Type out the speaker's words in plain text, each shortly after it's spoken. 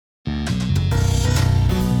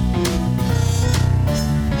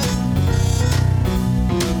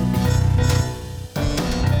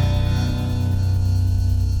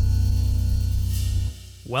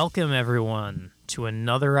Welcome, everyone, to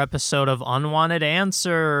another episode of Unwanted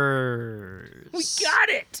Answers. We got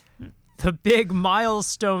it! The big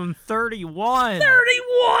milestone 31.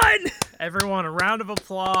 31! Everyone, a round of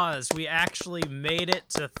applause. We actually made it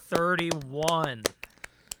to 31.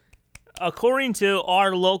 According to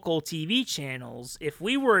our local TV channels, if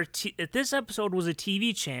this episode was a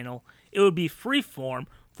TV channel, it would be Freeform,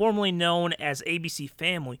 formerly known as ABC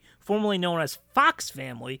Family, formerly known as Fox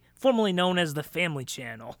Family, formerly known as the Family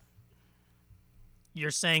Channel.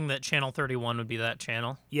 You're saying that Channel 31 would be that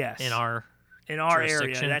channel? Yes. In our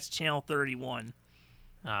area, that's Channel 31.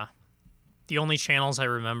 The only channels I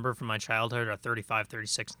remember from my childhood are 35,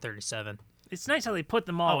 36, and 37. It's nice how they put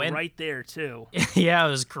them all right there, too. Yeah, it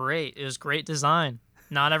was great. It was great design.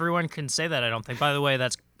 Not everyone can say that, I don't think. By the way,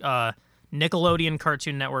 that's Nickelodeon,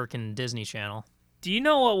 Cartoon Network, and Disney Channel. Do you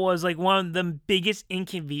know what was like one of the biggest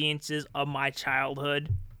inconveniences of my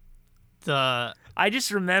childhood? I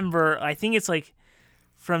just remember, I think it's like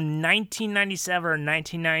from 1997 or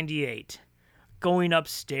 1998, going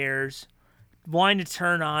upstairs, wanting to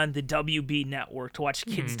turn on the WB network to watch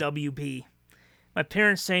Kids WB. My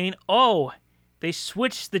parents saying, "Oh, they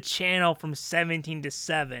switched the channel from 17 to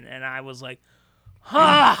 7," and I was like,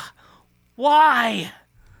 "Why? Yeah.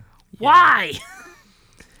 Why?"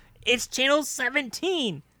 It's channel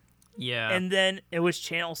 17. Yeah. And then it was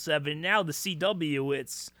channel 7. Now the CW,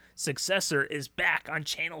 its successor, is back on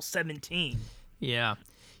channel 17. Yeah.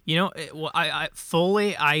 You know,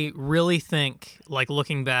 I really think, like,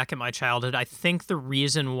 looking back at my childhood, I think the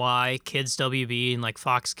reason why Kids WB and, like,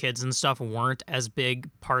 Fox Kids and stuff weren't as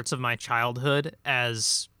big parts of my childhood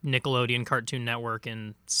as Nickelodeon, Cartoon Network,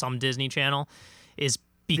 and some Disney Channel is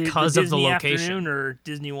because of the location. Disney Afternoon or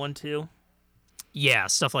Disney 1-2? Yeah,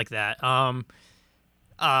 stuff like that.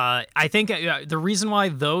 I think the reason why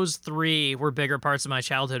those three were bigger parts of my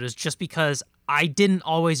childhood is just because I didn't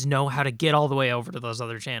always know how to get all the way over to those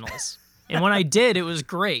other channels. And when I did, it was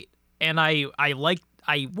great. And I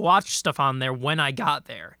watched stuff on there when I got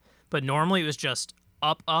there. But normally it was just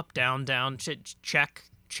up, up, down, down, check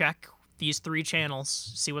these three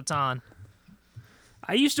channels, see what's on.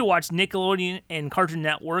 I used to watch Nickelodeon and Cartoon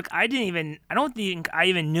Network. I don't think I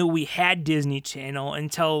even knew we had Disney Channel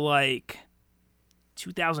until like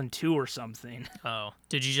 2002 or something. Oh,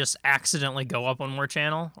 did you just accidentally go up one more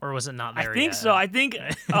channel, or was it not there yet? I think so. I think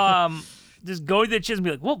just go to the channel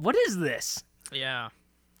and be like, what is this? Yeah.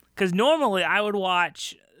 Because normally I would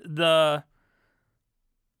watch the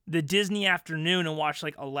Disney Afternoon and watch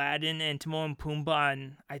like Aladdin and Timon and Pumbaa,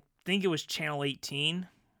 and I think it was channel 18.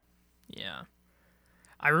 Yeah.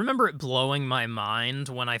 I remember it blowing my mind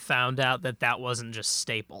when I found out that wasn't just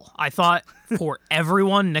staple. I thought for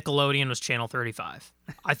everyone, Nickelodeon was Channel 35.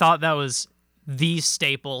 I thought that was the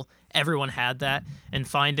staple. Everyone had that. And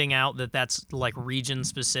finding out that that's like region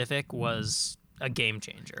specific was a game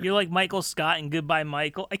changer. You're like Michael Scott in Goodbye,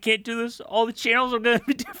 Michael. I can't do this. All the channels are going to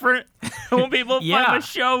be different. I won't be able to find my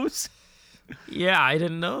shows. Yeah, I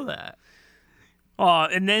didn't know that.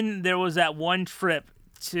 And then there was that one trip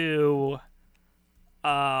to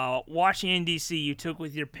Washington, D.C. you took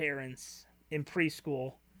with your parents in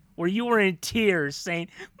preschool, where you were in tears saying,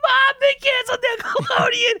 "Mom, they canceled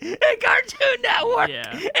Nickelodeon and Cartoon Network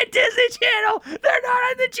and Disney Channel. They're not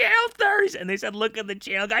on the Channel 30s." And they said, "Look at the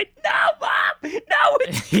channel guy." "No, Mom! No,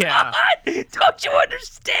 it's gone! Don't you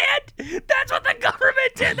understand? That's what the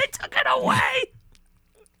government did. They took it away."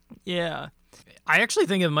 Yeah. I actually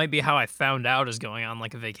think it might be how I found out is going on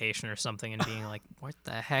like a vacation or something and being like, what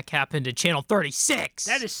the heck happened to Channel 36?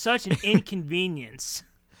 That is such an inconvenience.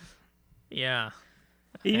 Yeah.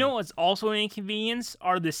 You know what's also an inconvenience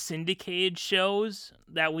are the syndicated shows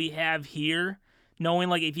that we have here, knowing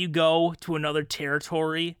like if you go to another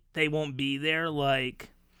territory, they won't be there. Like,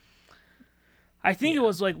 I think it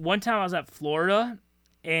was like one time I was at Florida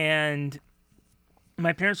and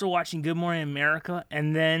my parents were watching Good Morning America,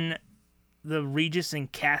 and then the Regis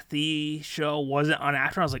and Kathy show wasn't on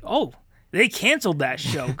after. I was like, oh, they canceled that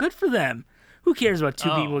show. Good for them. Who cares about two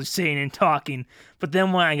people saying and talking? But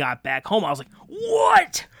then when I got back home, I was like,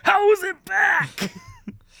 what? How is it back?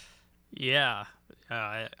 Yeah.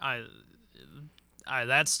 I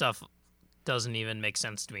that stuff doesn't even make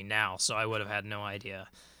sense to me now, so I would have had no idea.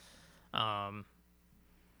 Wow.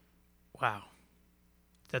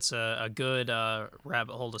 That's a good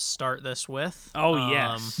rabbit hole to start this with. Oh,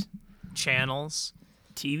 yes. Channels.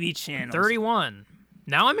 TV channels. 31.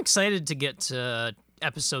 Now I'm excited to get to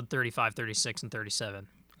episode 35, 36, and 37.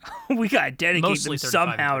 We got to dedicate Mostly them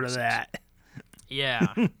somehow to that.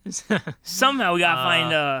 Yeah. Somehow we got to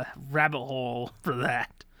find a rabbit hole for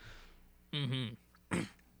that. Mm-hmm.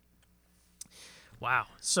 Wow.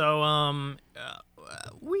 So,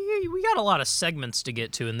 we got a lot of segments to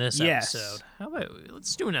get to in this Yes. episode. How about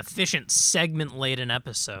let's do an efficient segment-laden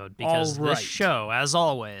episode, because All right. this show, as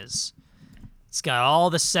always, it's got all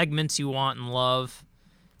the segments you want and love.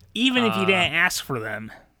 Even if you didn't ask for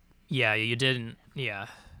them. Yeah, you didn't. Yeah,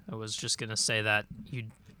 I was just gonna say that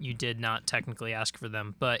you did not technically ask for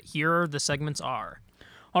them, but here the segments are.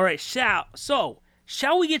 All right, shall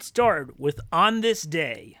we get started with On This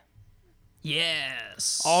Day?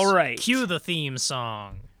 Yes. All right. Cue the theme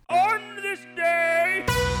song. On this day.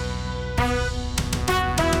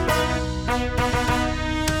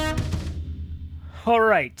 All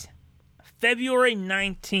right. February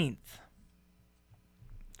 19th.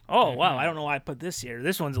 Oh, wow. I don't know why I put this here.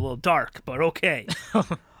 This one's a little dark, but okay.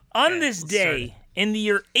 On this let's day, start in the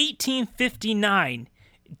year 1859,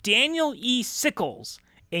 Daniel E. Sickles,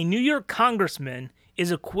 a New York congressman, is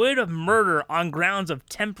acquitted of murder on grounds of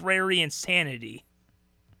temporary insanity.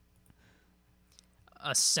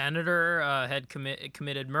 A senator had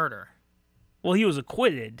committed murder. Well, he was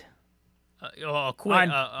acquitted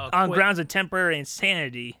on grounds of temporary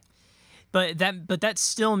insanity. But that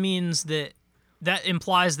still means that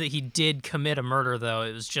implies that he did commit a murder, though.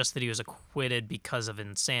 It was just that he was acquitted because of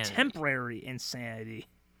insanity. Temporary insanity.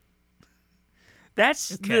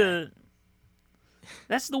 That's Okay.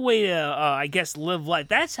 that's the way to, I guess, live life.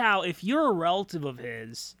 That's how, if you're a relative of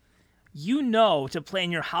his, you know to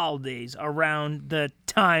plan your holidays around the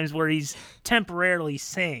times where he's temporarily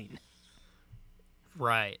sane.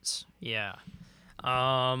 Right. Yeah.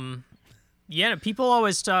 Yeah, people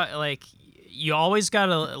always talk, like, you always got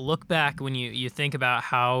to look back when you think about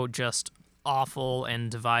how just awful and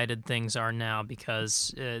divided things are now,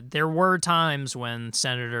 because there were times when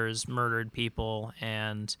senators murdered people,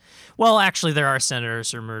 and, well, actually there are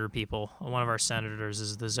senators who murder people. One of our senators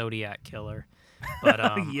is the Zodiac Killer. But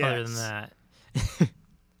other than Yes. that...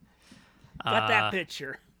 Got that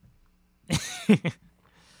picture.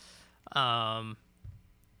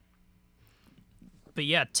 But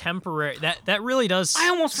yeah, temporary. That really does. I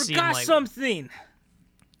almost seem forgot like, something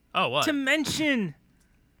Oh, what? to mention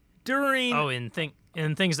during. Oh, in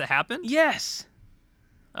things that happened. Yes,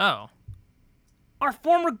 Oh, our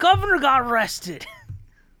former governor got arrested.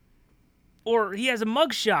 Or he has a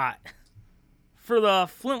mugshot for the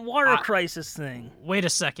Flint water crisis thing. wait a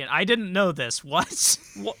second. I didn't know this. What?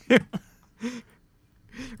 What?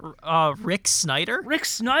 Rick Snyder. Rick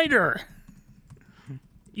Snyder.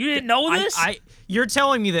 You didn't know this? You're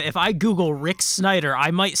telling me that if I Google Rick Snyder,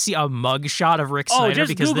 I might see a mugshot of Rick Oh, Snyder, just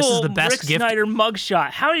because Google this is the best Rick gift. Snyder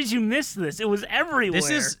mugshot. How did you miss this? It was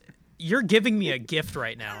everywhere. You're giving me a gift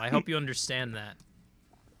right now. I hope you understand that.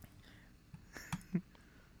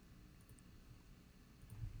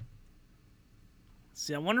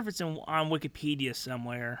 See, I wonder if it's on Wikipedia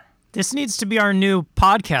somewhere. This needs to be our new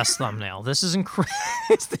podcast thumbnail. This is incredible.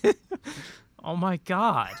 Oh my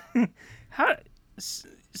god. How?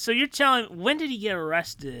 So you're telling? When did he get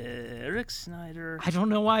arrested? Rick Snyder. I don't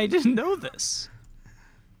know why I didn't know this.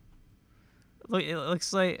 Look, it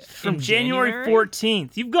looks like From in January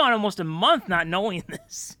 14th. You've gone almost a month not knowing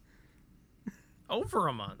this. Over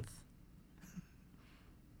a month.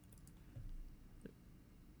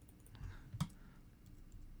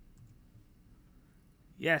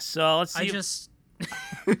 Yes, so let's see. I just...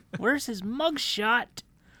 Where's his mugshot?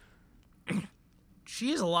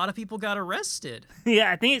 Jeez, a lot of people got arrested.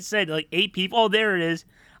 Yeah, I think it said like 8 people. Oh, there it is.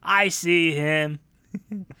 I see him.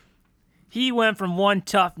 He went from one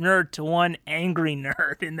tough nerd to one angry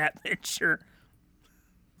nerd in that picture.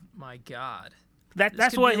 My god.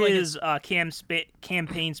 That's could what be like his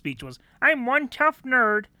campaign speech was. I'm one tough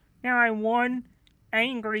nerd. Now I'm one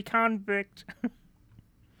angry convict.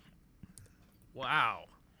 Wow.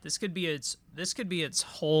 This could be its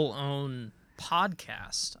whole own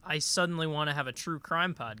podcast. I suddenly want to have a true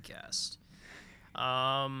crime podcast.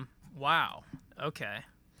 Wow. Okay.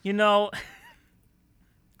 You know.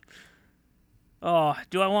 Oh,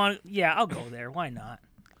 do I want? Yeah, I'll go there. Why not?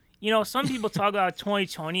 You know, some people talk about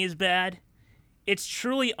 2020 is bad. It's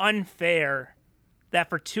truly unfair that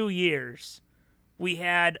for 2 years we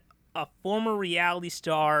had a former reality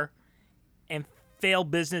star and failed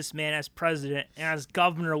businessman as president, and as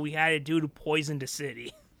governor we had a dude who poisoned a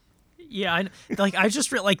city. Yeah, I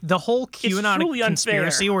just like the whole QAnon truly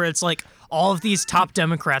conspiracy unfair. where it's like all of these top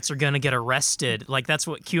Democrats are going to get arrested. Like that's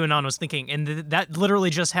what QAnon was thinking, and that literally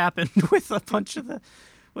just happened with a bunch of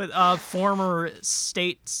with former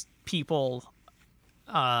state people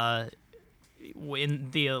in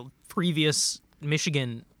the previous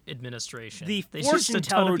Michigan administration. The They fortune just a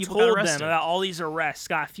ton teller of who people got told them arrested. about all these arrests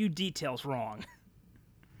got a few details wrong.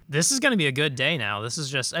 This is going to be a good day now. This is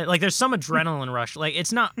just like there's some adrenaline rush. Like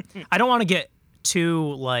it's not. I don't want to get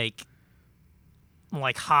too like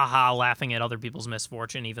haha laughing at other people's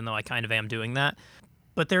misfortune, even though I kind of am doing that.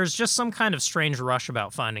 But there's just some kind of strange rush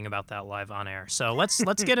about finding about that live on air. So let's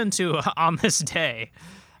get into On This Day.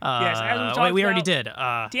 Yes, as we talked we already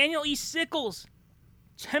about, did. Daniel E. Sickles,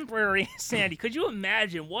 temporary insanity. Could you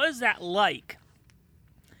imagine? What is that like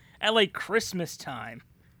at like Christmas time?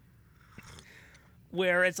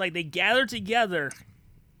 Where it's like they gather together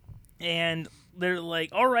and they're like,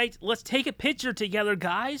 all right, let's take a picture together,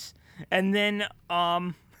 guys. And then,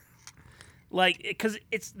 like, because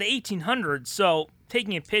it's the 1800s, so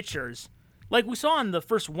taking pictures, like we saw in the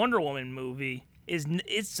first Wonder Woman movie,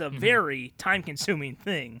 it's a very time-consuming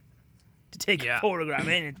thing to take a photograph.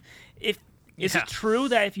 And is it true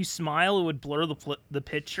that if you smile, it would blur the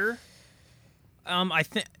picture? I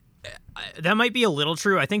think that might be a little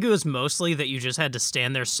true. I think it was mostly that you just had to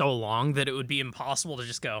stand there so long that it would be impossible to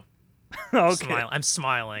just go. Okay. Smile. I'm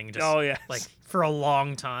smiling. Just, oh yeah, like for a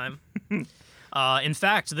long time. In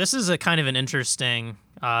fact, this is a kind of an interesting,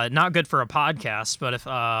 not good for a podcast, but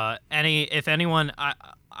if anyone,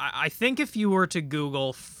 I think if you were to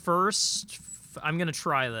Google first, I'm gonna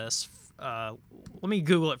try this. Let me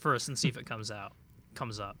Google it first and see if it comes up.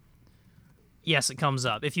 Yes, it comes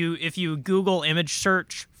up. If you Google image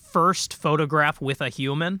search first photograph with a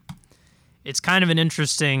human, it's kind of an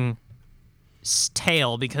interesting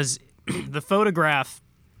tale because the photograph,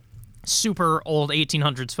 super old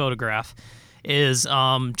 1800s photograph, is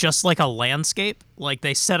just like a landscape. Like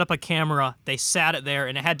they set up a camera, they sat it there,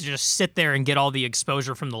 and it had to just sit there and get all the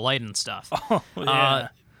exposure from the light and stuff. Oh, yeah.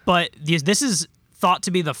 But this is thought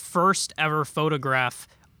to be the first ever photograph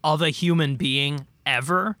of a human being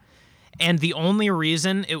ever. And the only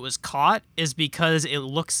reason it was caught is because it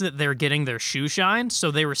looks that they're getting their shoe shine,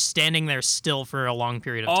 so they were standing there still for a long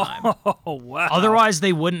period of time. Oh, wow. Otherwise,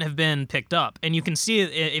 they wouldn't have been picked up. And you can see,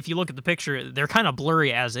 if you look at the picture, they're kind of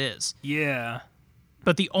blurry as is. Yeah.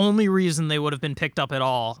 But the only reason they would have been picked up at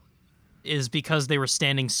all is because they were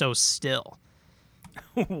standing so still.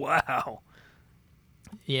 Wow.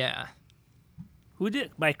 Yeah. Who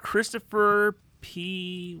did? By Christopher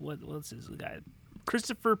P. What's his guy?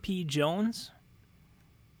 Christopher P. Jones?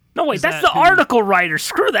 No, wait, that's the article writer.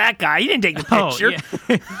 Screw that guy. He didn't take the picture.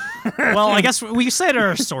 Oh, yeah. Well, I guess we said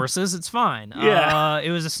our sources. It's fine. Yeah.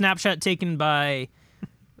 It was a snapshot taken by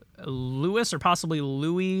Louis or possibly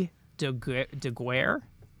Louis de Guerre.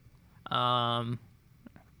 For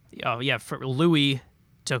Louis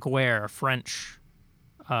de Guerre, French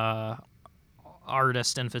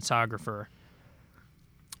artist and photographer.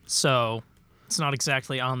 So it's not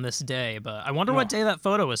exactly on this day, but I wonder what day that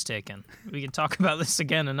photo was taken. We can talk about this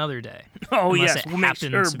again another day. Oh, yes, we'll make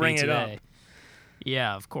sure to bring it up.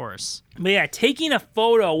 Yeah, of course. But yeah, taking a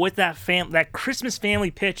photo with that Christmas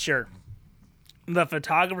family picture, the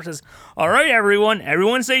photographer says, all right,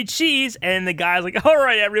 everyone say cheese, and the guy's like, all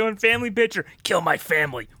right, everyone, family picture, kill my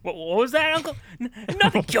family. What was that, Uncle?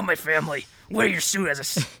 Nothing, kill my family. Wear your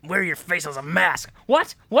face as a mask.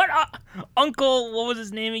 What? Uncle, what was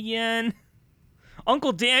his name again?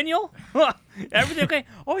 Uncle Daniel? Everything okay?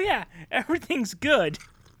 Oh, yeah, everything's good.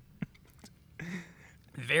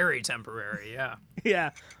 Very temporary, yeah.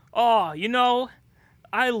 Yeah. Oh,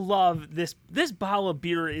 I love this. This bottle of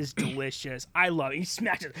beer is delicious. I love it. He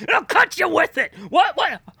smashes it. I'll cut you with it. What?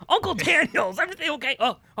 Uncle Daniel's, everything okay?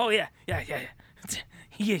 Oh, yeah.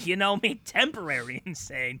 You know me, temporary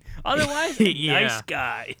insane. Otherwise, yeah. Nice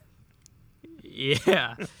guy.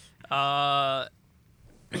 Yeah.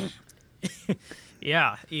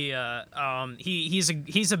 Yeah, he's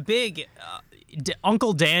a big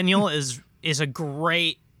Uncle Daniel is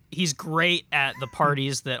great. He's great at the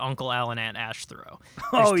parties that Uncle Al and Aunt Ash throw.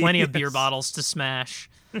 There's plenty of beer bottles to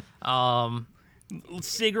smash.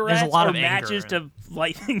 Cigarettes there's a lot or of matches to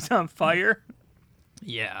light things on fire.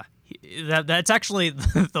 Yeah, that's actually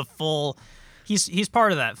the full. He's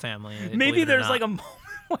part of that family. Maybe there's like a moment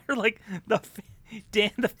where like the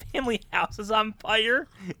family house is on fire,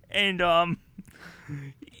 and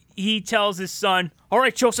he tells his son, all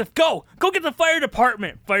right, Joseph, go get the fire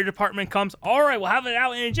department. Fire department comes. All right, we'll have it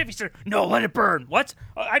out in a jiffy, sir. No, let it burn. What?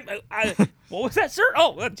 What was that, sir?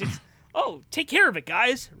 Take care of it,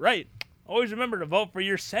 guys. Right. Always remember to vote for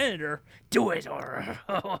your senator. Do it,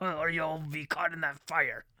 or you'll be caught in that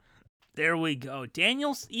fire. There we go.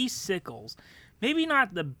 Daniel E. Sickles. Maybe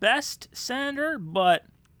not the best senator, but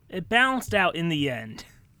it balanced out in the end.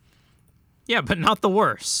 Yeah, but not the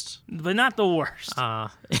worst. All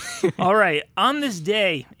right. On this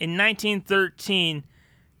day in 1913,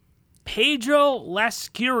 Pedro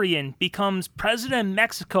Lascurian becomes president of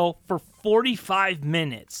Mexico for 45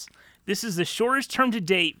 minutes. This is the shortest term to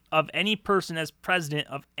date of any person as president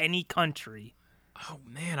of any country. Oh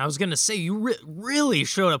man, I was gonna say you really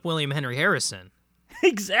showed up William Henry Harrison.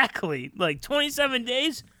 Exactly. Like 27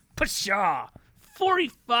 days, pshaw,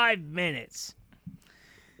 45 minutes.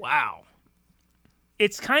 Wow.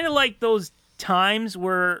 It's kind of like those times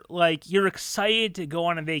where like you're excited to go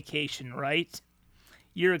on a vacation, right?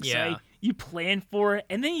 You're excited, you plan for it,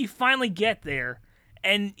 and then you finally get there,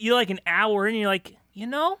 and you're like an hour in, and you're like,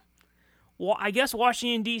 well, I guess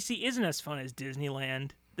Washington D.C. isn't as fun as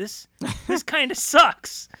Disneyland. This kind of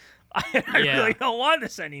sucks. I really don't want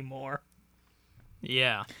this anymore.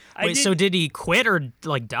 Yeah. Wait, so did he quit or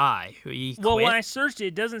like die? Well, when I searched it,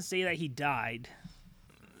 it doesn't say that he died.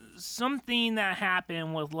 Something that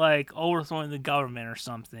happened with like overthrowing the government or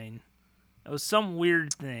something. It was some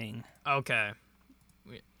weird thing. Okay.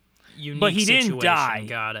 Unique but he situation. didn't die.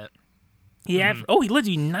 Got it. He had, he lived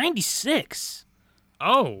to be 96.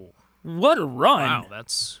 Oh. What a run. Wow,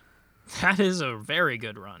 that is a very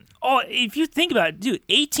good run. Oh, if you think about it, dude,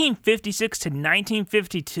 1856 to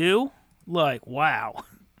 1952, like, wow.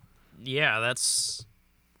 Yeah, that's...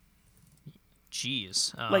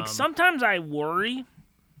 Jeez. Like, sometimes I worry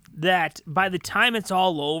that by the time it's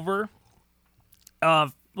all over,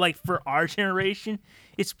 like, for our generation,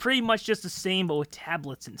 it's pretty much just the same, but with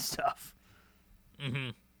tablets and stuff. Mm-hmm.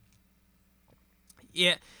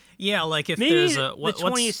 Yeah, like if maybe there's the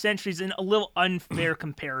 20th century is a little unfair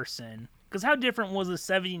comparison. Because how different was the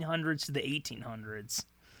 1700s to the 1800s?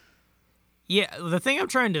 Yeah, the thing I'm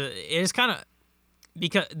trying to is kind of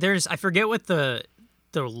because I forget what the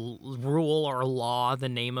rule or law, the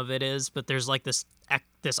name of it is, but there's like this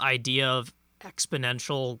idea of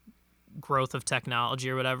exponential growth of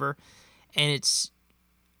technology or whatever, and it's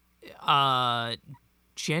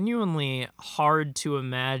genuinely hard to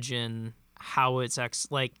imagine how it's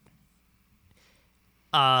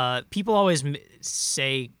people always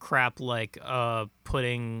say crap like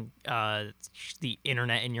putting the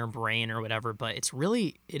internet in your brain or whatever, but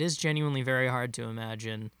it is genuinely very hard to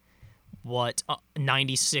imagine what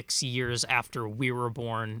 96 years after we were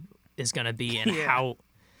born is going to be and how,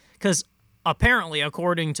 because apparently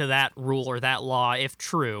according to that rule or that law, if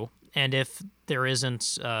true, and if there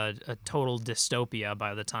isn't a total dystopia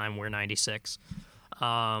by the time we're 96,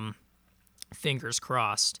 fingers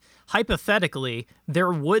crossed, hypothetically,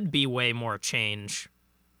 there would be way more change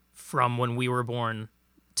from when we were born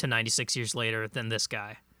to 96 years later than this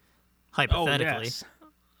guy. Hypothetically.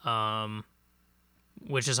 Oh, yes.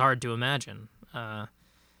 Which is hard to imagine. I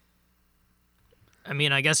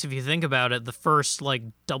mean, I guess if you think about it, the first, like,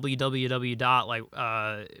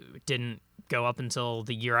 www. Didn't go up until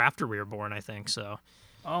the year after we were born, I think, so.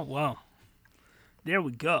 Oh, well. There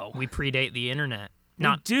we go. We predate the internet.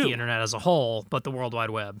 Not the internet as a whole, but the World Wide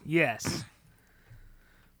Web. Yes.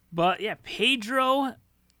 But, yeah, Pedro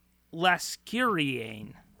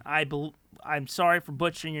Lascurian. I'm sorry for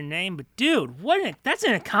butchering your name, but, dude, that's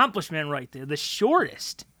an accomplishment right there. The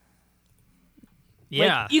shortest.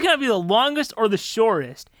 Yeah. Like, you gotta be the longest or the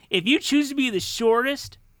shortest. If you choose to be the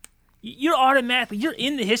shortest, you're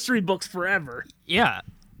in the history books forever. Yeah.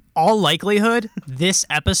 All likelihood, this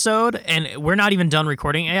episode, and we're not even done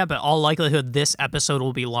recording it yet, but all likelihood, this episode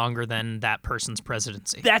will be longer than that person's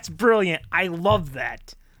presidency. That's brilliant. I love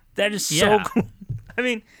that. That is so cool. I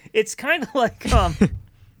mean, it's kind of like, it's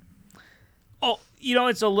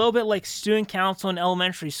a little bit like student council in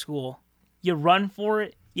elementary school. You run for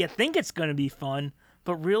it, you think it's going to be fun,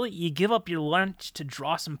 but really, you give up your lunch to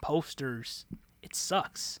draw some posters. It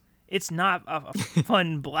sucks. It's not a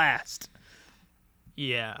fun blast.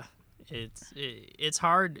 Yeah, it's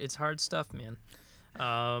hard. It's hard stuff, man.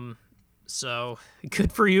 So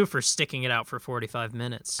good for you for sticking it out for 45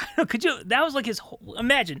 minutes. Could you? That was like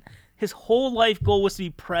imagine his whole life goal was to be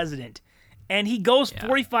president, and he goes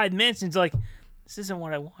 45 minutes and he's like, "This isn't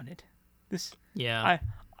what I wanted.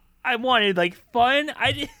 I wanted like fun.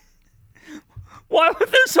 Why was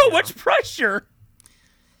there so much pressure?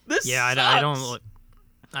 This sucks.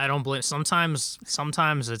 I don't blame. Sometimes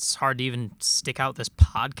it's hard to even stick out this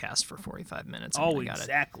podcast for 45 minutes. Oh,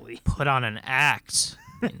 exactly. Put on an act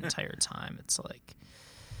the entire time. It's like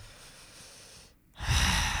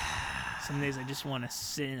some days I just want to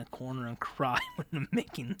sit in a corner and cry when I'm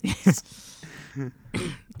making these.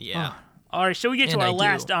 Yeah. All right, shall we get to our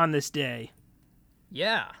last on this day?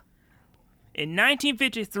 Yeah. In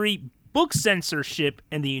 1953, book censorship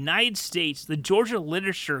in the United States, the Georgia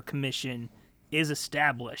Literature Commission is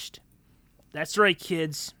established. That's right,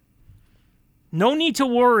 kids. No need to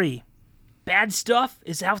worry. Bad stuff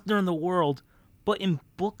is out there in the world, but in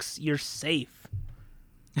books, you're safe.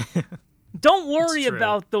 Don't worry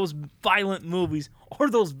about those violent movies or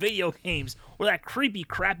those video games or that creepy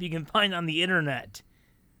crap you can find on the internet.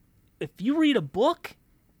 if you read a book,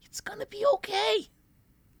 it's gonna be okay.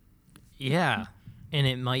 Yeah, and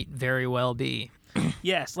it might very well be.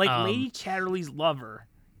 Yes, like Lady Chatterley's lover.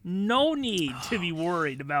 No need to be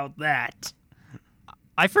worried about that.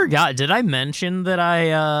 I forgot. Did I mention that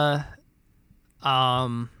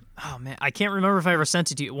oh man, I can't remember if I ever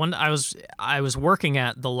sent it to you. I was working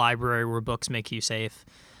at the library where books make you safe.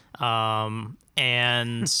 And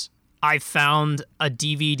I found a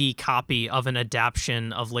DVD copy of an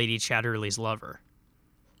adaptation of Lady Chatterley's Lover.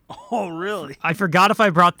 Oh, really? I forgot if I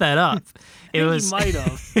brought that up. It was You might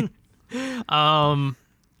have.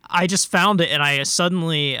 I just found it, and I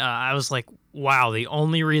suddenly I was like, wow, the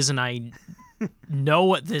only reason I know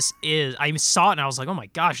what this is, I saw it and I was like, oh my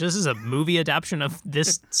gosh, this is a movie adaptation of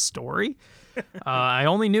this story. I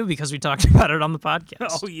only knew because we talked about it on the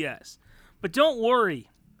podcast. Oh, yes. But don't worry.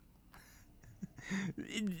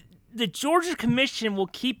 The Georgia Commission will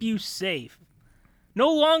keep you safe. No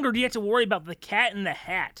longer do you have to worry about the cat in the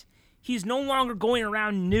hat. He's no longer going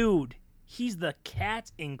around nude. He's the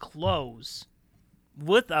cat in clothes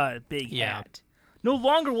with a big hat. No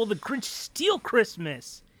longer will the Grinch steal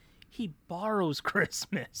Christmas. He borrows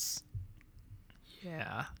Christmas.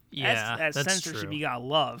 Yeah. That's censorship true. you gotta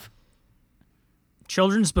love.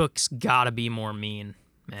 Children's books gotta be more mean,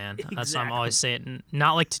 man. That's what I'm always saying.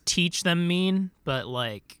 Not like to teach them mean, but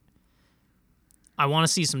like I want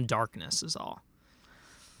to see some darkness is all.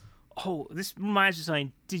 Oh, this reminds me of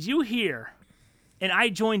something. Did you hear, and I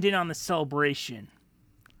joined in on the celebration,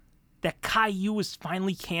 that Caillou was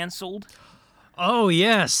finally canceled? Oh,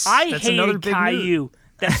 yes. That's another hated big Caillou, news.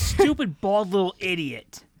 that stupid bald little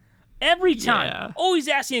idiot. Every time, always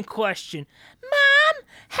asking a question. Mom,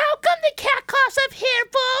 how come the cat coughs up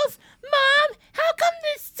hairballs? Mom, how come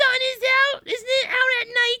the sun is out? Isn't it out at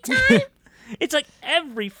nighttime? It's like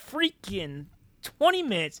every freaking 20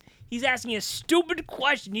 minutes, he's asking a stupid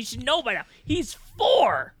question. You should know by now. He's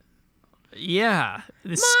 4. Yeah.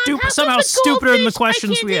 Mom, Somehow stupider than the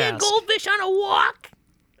questions we ask. I can't take a goldfish on a walk.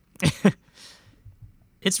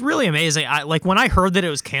 It's really amazing. When I heard that it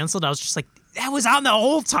was canceled, I was just like, that was on the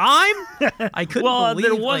whole time? I couldn't believe.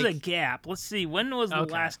 There was a gap. Let's see. When was the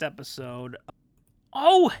last episode?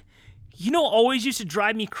 Oh, always used to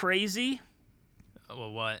drive me crazy?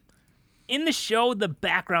 Well, what? In the show, the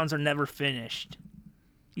backgrounds are never finished.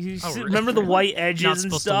 Really? Remember the white edges Not and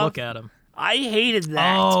supposed stuff? to look at them. I hated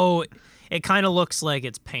that. Oh, it kind of looks like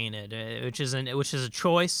it's painted, which is a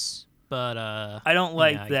choice, but I don't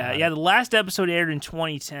like that. Yeah, the last episode aired in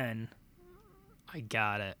 2010. I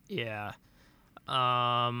got it. Yeah.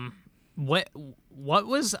 What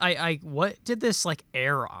was what did this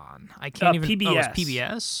air on? I can't even. PBS. Oh, it was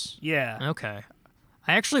PBS. Yeah. Okay.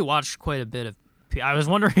 I actually watched quite a bit of. I was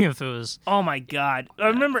wondering if it was. Oh my god! I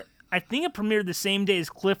remember. I think it premiered the same day as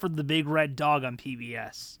Clifford the Big Red Dog on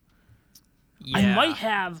PBS. Yeah. I might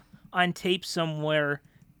have on tape somewhere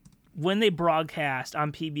when they broadcast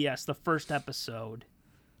on PBS the first episode,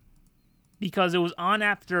 because it was on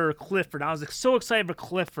after Clifford. I was so excited for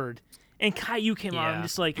Clifford, and Caillou came out. I'm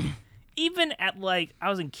just like, even at I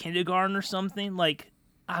was in kindergarten or something. I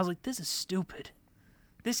was like, this is stupid.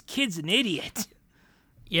 This kid's an idiot.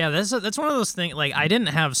 Yeah, that's one of those things. I didn't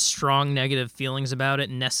have strong negative feelings about it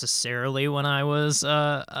necessarily when I was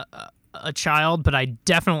a child, but I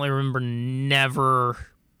definitely remember never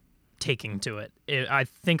taking to it. I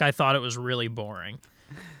think I thought it was really boring.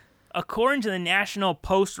 According to the National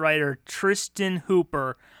Post writer Tristan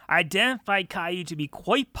Hooper, identified Caillou to be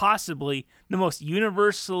quite possibly the most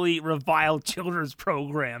universally reviled children's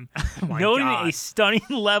program, noting a stunning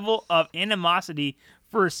level of animosity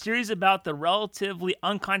for a series about the relatively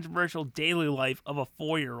uncontroversial daily life of a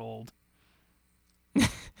 4-year-old.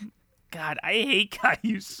 God, I hate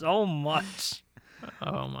Caillou so much.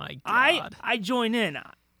 Oh my god. I join in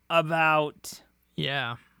about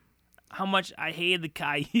how much I hated the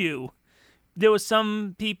Caillou. There was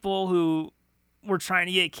some people who were trying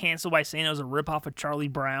to get it canceled by saying it was a ripoff of Charlie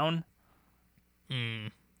Brown.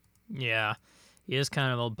 Yeah. He is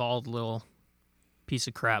kind of a bald little piece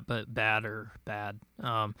of crap, but bad.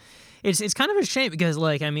 It's kind of a shame because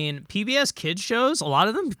PBS kids shows, a lot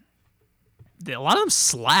of them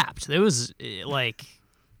slapped. There was they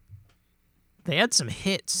had some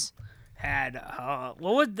hits.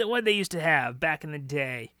 What they used to have back in the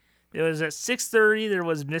day? There was at 6:30. There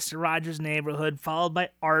was Mr. Rogers' Neighborhood, followed by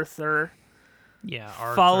Arthur. Yeah,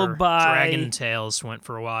 Arthur. Followed by Dragon Tales went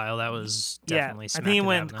for a while. That was definitely. I think it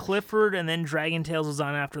went Clifford, and then Dragon Tales was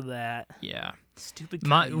on after that. Yeah. Stupid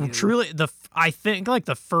Caillou. Truly, I think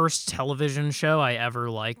the first television show I ever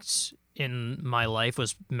liked in my life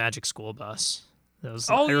was Magic School Bus.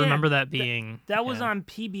 I remember that being that was on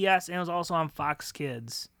PBS and it was also on Fox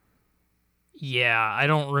Kids. Yeah, I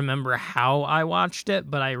don't remember how I watched it,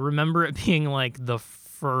 but I remember it being like the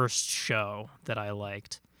first show that I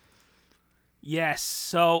liked. Yes.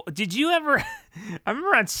 So, did you ever? I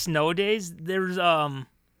remember on snow days there's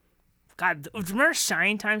God, remember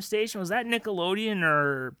Shine Time Station? Was that Nickelodeon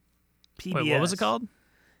or PBS? Wait, what was it called?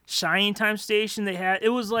 Shine Time Station.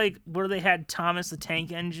 It was like where they had Thomas the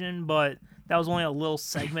Tank Engine, but that was only a little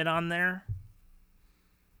segment on there.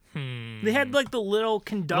 They had like the little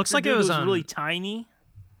conductor. Looks like dude it was who on... really tiny.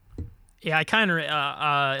 Yeah, I kind of.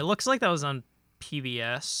 It looks like that was on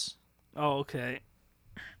PBS. Oh, okay.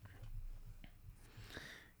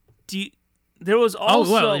 There was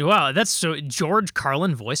also... Oh, wow, that's so... George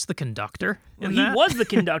Carlin voiced the conductor in that? He was the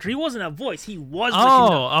conductor. He wasn't a voice. He was the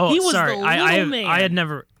conductor. He was sorry. the little man. I had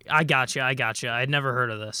never... I gotcha. I had never heard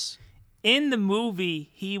of this. In the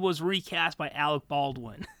movie, he was recast by Alec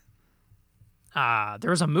Baldwin.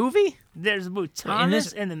 There was a movie? There's a movie,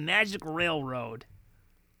 Thomas and the Magic Railroad.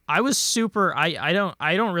 I was super... I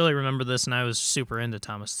don't really remember this, and I was super into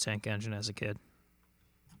Thomas the Tank Engine as a kid.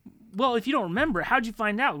 Well, if you don't remember, how'd you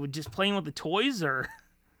find out? Just playing with the toys, or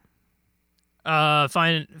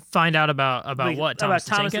find out about like, what? Thomas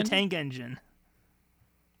the Tank Engine.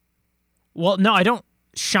 Well, no, I don't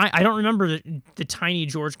remember the tiny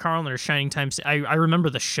George Carlin or Shining Time. I remember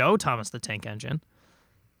the show Thomas the Tank Engine.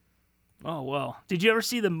 Oh well, did you ever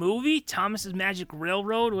see the movie Thomas's Magic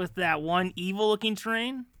Railroad with that one evil-looking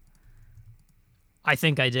train? I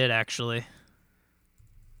think I did actually.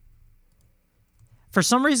 For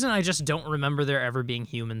some reason, I just don't remember there ever being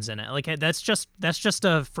humans in it. Like that's just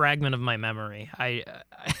a fragment of my memory. I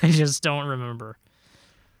just don't remember.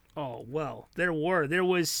 Oh well, there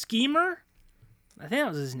was Schemer. I think that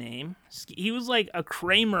was his name. He was like a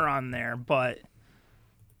Kramer on there, but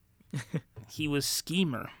he was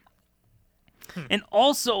Schemer. And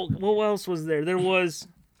also, what else was there? There was.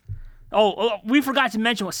 Oh, we forgot to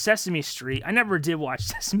mention what Sesame Street. I never did watch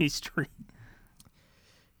Sesame Street.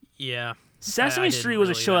 Yeah. Sesame Street was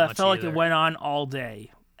a show that felt like it went on all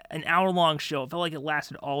day. An hour-long show. It felt like it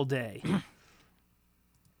lasted all day.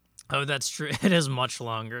 Oh, that's true. It is much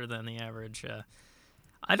longer than the average.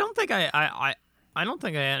 I don't think I don't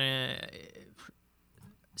think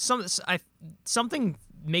something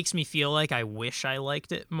makes me feel like I wish I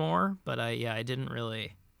liked it more, but I didn't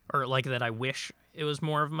really, or like that I wish it was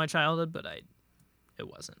more of my childhood, but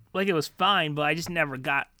it wasn't. Like it was fine, but I just never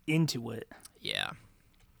got into it. Yeah.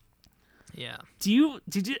 Yeah.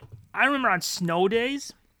 Did you? I remember on snow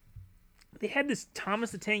days, they had this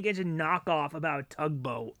Thomas the Tank Engine knockoff about a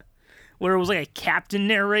tugboat, where it was like a captain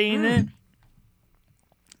narrating it.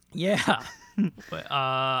 Yeah. But,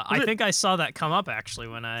 I think I saw that come up actually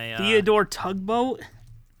when I Theodore Tugboat.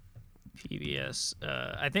 PBS.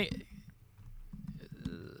 I think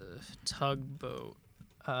Tugboat.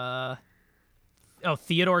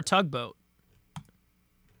 Theodore Tugboat.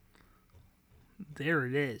 There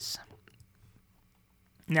it is.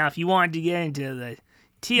 Now, if you wanted to get into the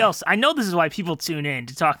TLC, I know this is why people tune in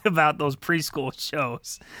to talk about those preschool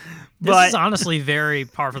shows. This is honestly very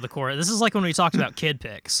par for the course. This is like when we talked about Kid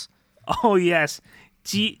Picks. Oh yes.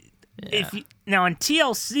 Now on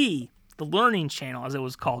TLC, the Learning Channel, as it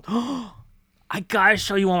was called, I gotta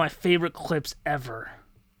show you one of my favorite clips ever.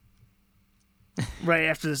 Right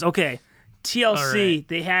after this, okay. TLC, right.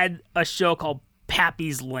 They had a show called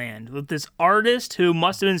Pappy's Land with this artist who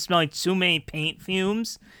must have been smelling too many paint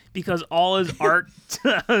fumes because all his art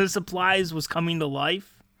supplies was coming to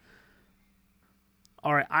life.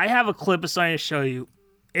 All right, I have a clip of something to show you.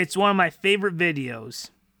 It's one of my favorite videos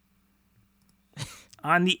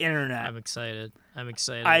on the internet. I'm excited.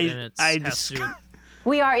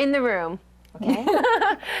 We are in the room. Okay.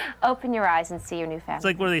 Open your eyes and see your new family. It's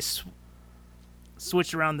like where they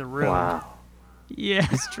switch around the room. Wow. Yeah,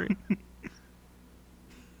 it's true.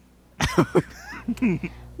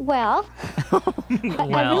 Well,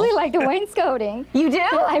 I really like the wainscoting. You do?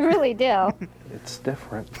 I really do. It's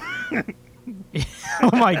different. Oh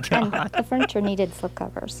my god. The furniture needed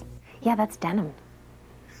slipcovers. Yeah, that's denim.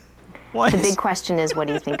 What? The big question is, what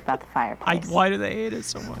do you think about the fireplace? Why do they hate it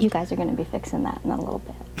so much? You guys are going to be fixing that in a little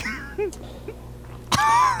bit.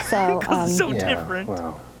 So, so different.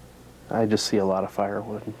 Well, I just see a lot of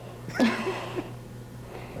firewood.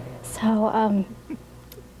 So, I'm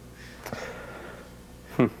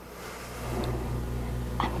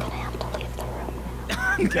gonna have to leave the room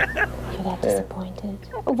now. You're that disappointed?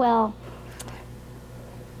 Well,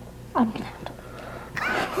 I'm gonna have to.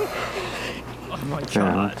 Oh my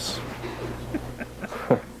god.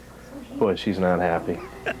 Boy, she's not happy.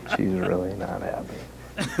 She's really not happy.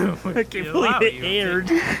 I can't believe it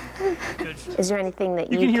aired. Is there anything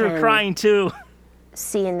that You can hear her crying too.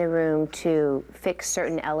 see in the room to fix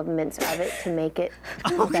certain elements of it to make it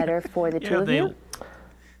better for the two of you?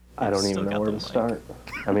 I don't even know where to start.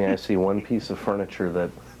 I mean, I see one piece of furniture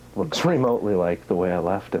that looks remotely like the way I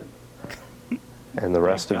left it. And the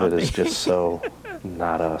rest of it is just so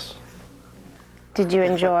not us. Did you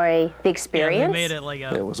enjoy the experience? Yeah, they made it like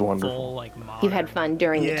a It was wonderful. full, like, modern. You had fun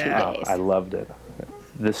during the 2 days. I loved it.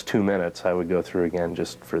 This 2 minutes I would go through again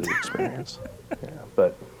just for the experience. Yeah,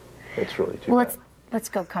 but it's really too bad. Let's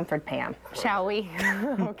go comfort Pam, shall we?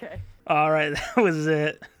 Okay. All right, that was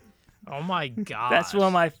it. Oh my god. That's one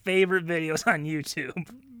of my favorite videos on YouTube.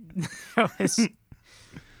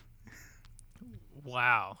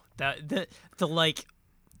 Wow. The like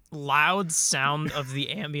loud sound of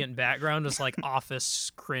the ambient background is like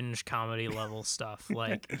Office cringe comedy level stuff.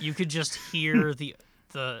 Like you could just hear the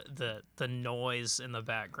noise in the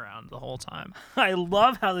background the whole time. I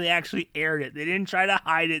love how they actually aired it. They didn't try to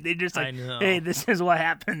hide it. They just like, hey, this is what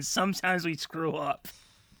happens. Sometimes we screw up.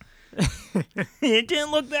 It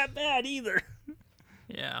didn't look that bad either.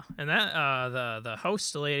 Yeah, and that the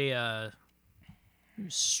host lady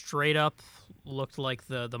straight up looked like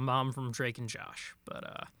the mom from Drake and Josh,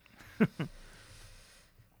 but yes,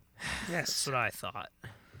 that's what I thought.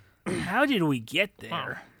 How did we get there?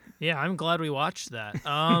 Wow. Yeah, I'm glad we watched that.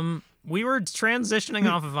 We were transitioning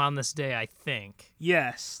off of On This Day, I think.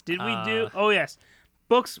 Yes. Did we do? Oh, yes.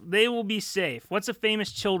 Books, they will be safe. What's a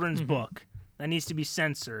famous children's book that needs to be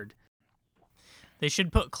censored? They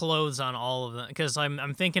should put clothes on all of them, because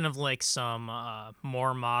I'm thinking of like some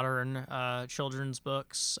more modern children's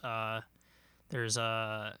books. There's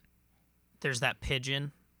that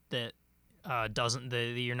pigeon that doesn't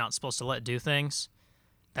you're not supposed to let do things.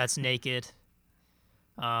 That's naked.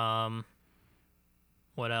 What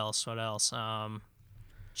else?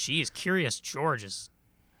 Geez, Curious George is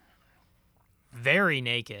very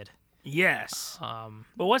naked. Yes.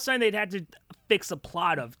 But what's something they'd have to fix the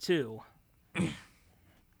plot of too?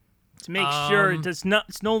 To make sure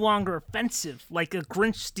it's no longer offensive. Like a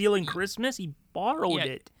Grinch stealing Christmas, he borrowed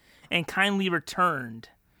it and kindly returned.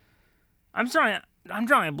 I'm drawing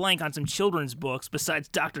a blank on some children's books besides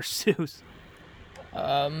Dr. Seuss.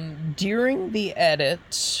 During the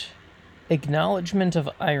edit, acknowledgement of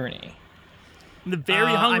irony. The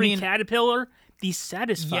very hungry caterpillar, the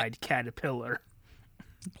satisfied caterpillar.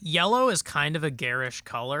 Yellow is kind of a garish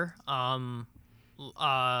color.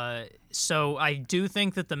 So I do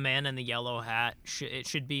think that the man in the yellow hat it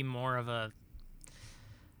should be more of a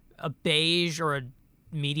beige or a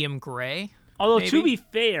medium gray. Although maybe? To be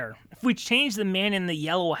fair, if we change the man in the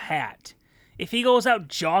yellow hat, if he goes out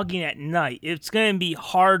jogging at night, it's going to be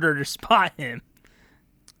harder to spot him.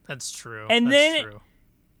 That's true. And That's true.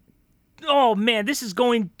 Oh man, this is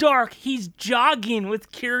going dark. He's jogging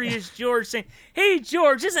with Curious George saying, "Hey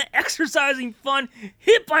George, isn't exercising fun?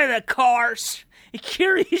 Hit by the cars." And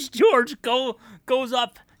Curious George goes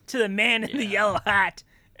up to the man in the yellow hat,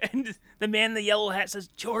 and the man in the yellow hat says,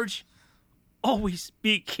 "George, always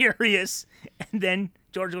be curious." And then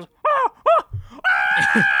George goes, "Ah, ah,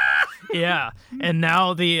 ah!" Yeah, and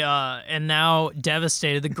now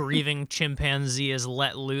devastated, the grieving chimpanzee is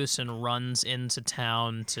let loose and runs into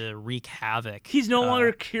town to wreak havoc. He's no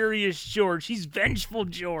longer Curious George. He's Vengeful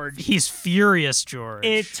George. He's Furious George.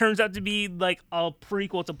 And it turns out to be like a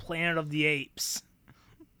prequel to Planet of the Apes.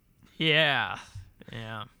 Yeah.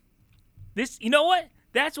 You know what?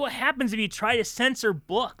 That's what happens if you try to censor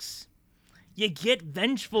books. You get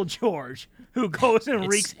Vengeful George, who goes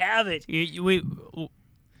and wreaks havoc.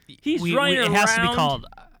 He's running around. It has to be called.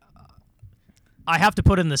 I have to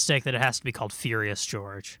put in the stake that it has to be called Furious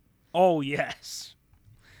George. Oh yes,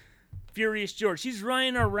 Furious George. He's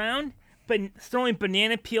running around, but throwing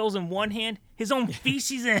banana peels in one hand, his own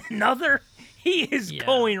feces in another. He is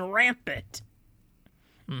going rampant.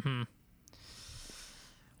 Mm-hmm.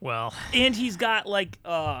 Well, and he's got like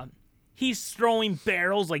he's throwing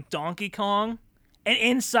barrels like Donkey Kong, and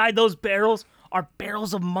inside those barrels are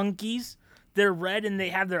barrels of monkeys. They're red and they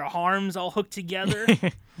have their arms all hooked together.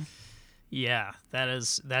 Yeah, that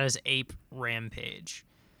is ape rampage.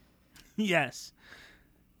 Yes.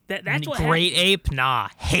 That's what great ape? Nah,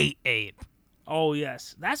 hate ape. Oh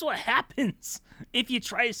yes. That's what happens. If you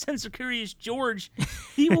try to censor Curious George,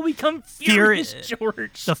 he will become Furious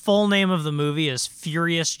George. The full name of the movie is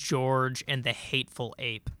Furious George and the Hateful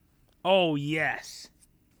Ape. Oh yes.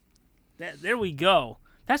 There we go.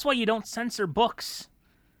 That's why you don't censor books.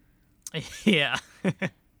 Yeah.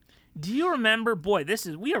 Do you remember, boy,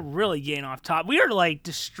 we are really getting off top. We are like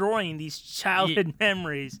destroying these childhood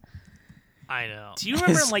memories. I know. Do you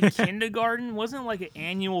remember like kindergarten? Wasn't it like an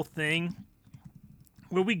annual thing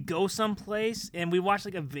where we go someplace and we watch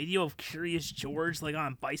like a video of Curious George like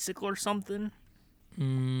on a bicycle or something?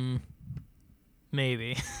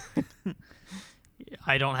 Maybe.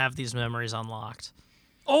 I don't have these memories unlocked.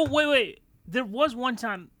 Oh, wait. There was one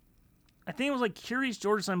time, I think it was like Curious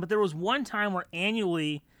George or something, but there was one time where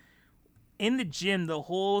annually in the gym, the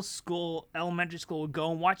whole school, elementary school, would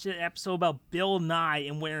go and watch an episode about Bill Nye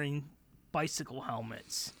and wearing bicycle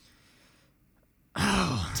helmets.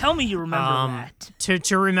 Tell me you remember that.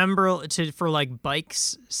 To remember for like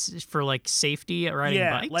bikes, for like safety at riding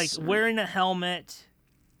bikes? Yeah, like wearing a helmet.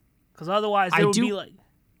 Because otherwise it would be like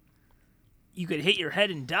you could hit your head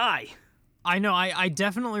and die. I know. I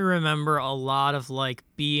definitely remember a lot of like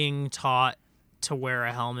being taught to wear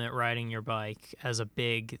a helmet riding your bike as a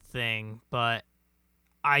big thing, but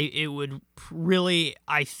I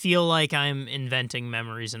feel like I'm inventing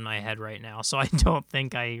memories in my head right now, so I don't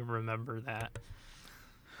think I remember that.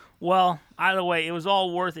 Well, either way, it was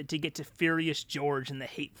all worth it to get to Furious George and the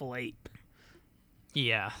Hateful Ape.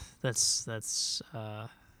 Yeah, it's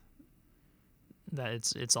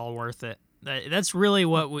all worth it. That's really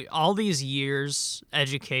what all these years,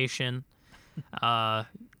 education,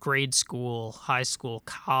 grade school, high school,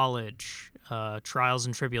 college, trials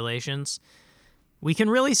and tribulations. We can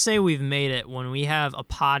really say we've made it when we have a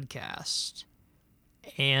podcast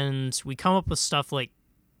and we come up with stuff like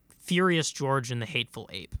Furious George and the Hateful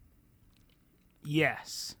Ape.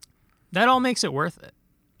 Yes. That all makes it worth it.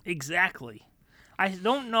 Exactly. I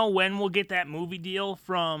don't know when we'll get that movie deal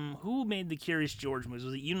from who made the Curious George movies.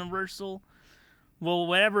 Was it Universal? Well,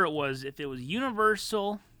 whatever it was, if it was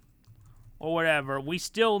Universal or whatever, we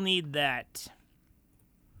still need that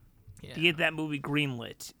to get that movie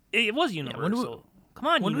greenlit. It was Universal. Come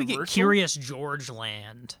on, when Universal. We get Curious George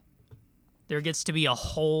Land, there gets to be a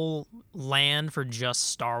whole land for just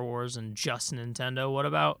Star Wars and just Nintendo. What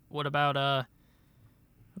about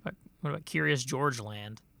Curious George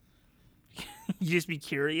Land? You just be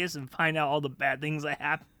curious and find out all the bad things that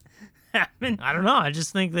happen. I don't know. I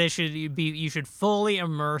just think you should fully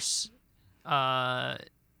immerse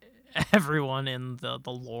everyone in the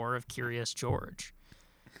lore of Curious George.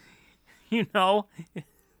 You know,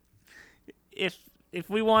 if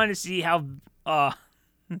we wanted to see how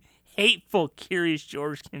hateful Curious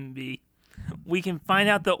George can be, we can find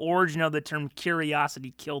out the origin of the term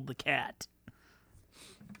curiosity killed the cat.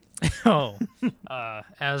 Oh,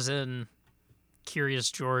 as in Curious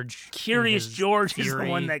George. Curious George is the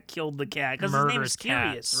one that killed the cat because his name is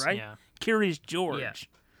Curious, cats, right? Yeah. Curious George. Yeah.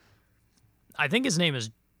 I think his name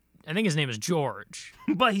is George.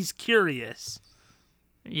 But he's curious.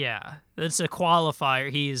 Yeah, it's a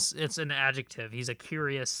qualifier. It's an adjective. He's a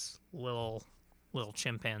curious little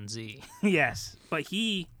chimpanzee. Yes, but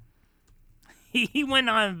he went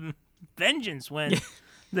on vengeance when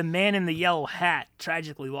the man in the yellow hat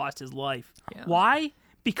tragically lost his life. Yeah. Why?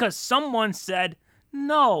 Because someone said,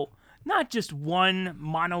 no, not just one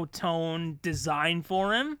monotone design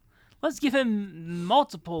for him. Let's give him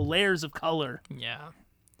multiple layers of color. Yeah.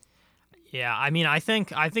 Yeah, I mean, I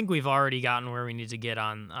think we've already gotten where we need to get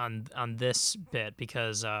on this bit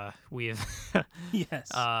because we've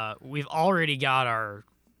we've already got our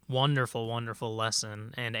wonderful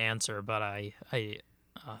lesson and answer, but I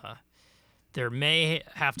there may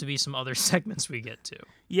have to be some other segments we get to.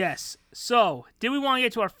 Yes. So, did we want to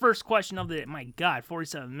get to our first question of the? My God,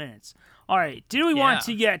 47 minutes. All right. Did we want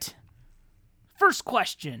to get first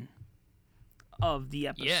question of the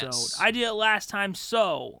episode? Yes. I did it last time,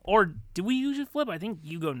 or do we usually flip? I think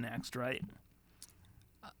you go next, right?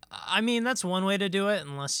 I mean, that's one way to do it,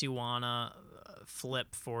 unless you wanna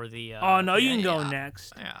flip for the. Oh no, you can go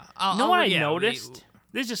next. Yeah. You know what I noticed?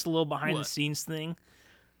 This is just a little behind the scenes thing.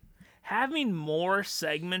 Having more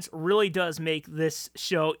segments really does make this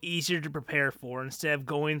show easier to prepare for instead of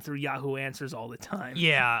going through Yahoo Answers all the time.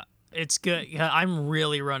 Yeah, it's good. I'm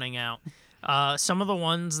really running out. Some of the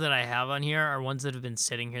ones that I have on here are ones that have been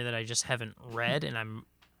sitting here that I just haven't read, and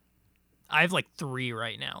I have like 3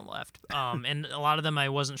 right now left. And a lot of them I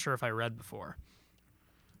wasn't sure if I read before.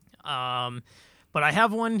 But I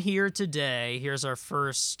have one here today. Here's our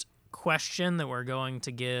first question that we're going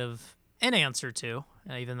to give an answer to,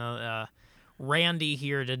 even though Randy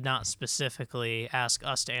here did not specifically ask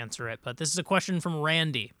us to answer it. But this is a question from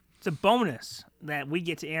Randy. It's a bonus that we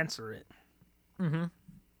get to answer it. Mm-hmm.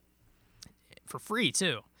 For free,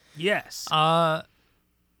 too. Yes. All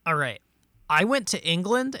right. I went to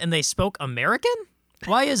England and they spoke American?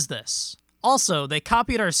 Why is this? Also, they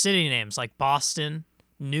copied our city names like Boston,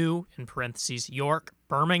 New, in parentheses, York,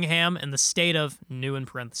 Birmingham, and the state of, New, in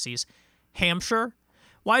parentheses, Hampshire.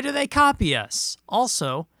 Why do they copy us?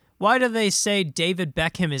 Also, why do they say David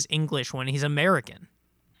Beckham is English when he's American?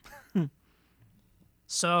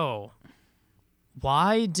 So,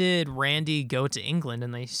 why did Randy go to England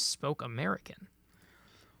and they spoke American?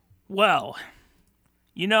 Well,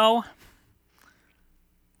 you know,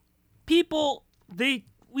 people,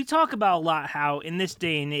 we talk about a lot how in this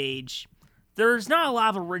day and age, there's not a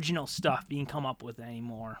lot of original stuff being come up with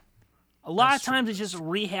anymore. A lot of times it's just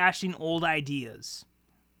rehashing old ideas.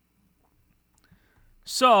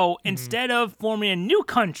 So instead of forming a new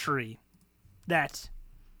country that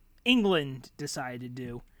England decided to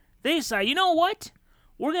do, they decided, you know what?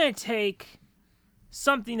 We're going to take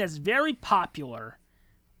something that's very popular,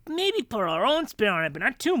 maybe put our own spin on it, but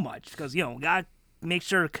not too much, because, we got to make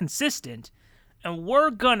sure it's consistent, and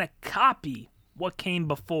we're going to copy what came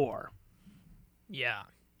before. Yeah.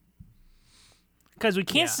 Because we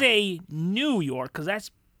can't say New York, because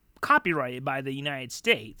that's copyrighted by the United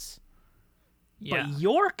States. Yeah. But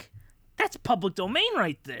York, that's public domain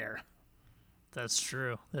right there. That's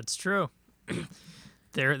true. That's true.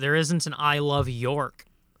 There isn't an I Love York.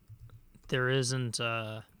 There isn't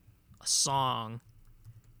a song.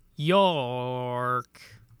 York.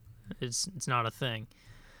 It's not a thing.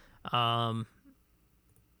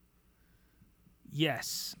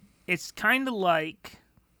 Yes. It's kind of like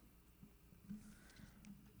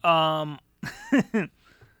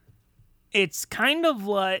it's kind of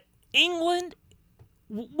like England.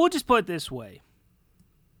 We'll just put it this way.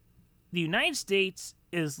 The United States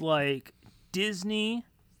is like Disney,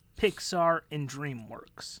 Pixar, and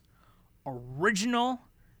DreamWorks. Original,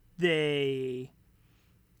 they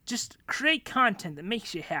just create content that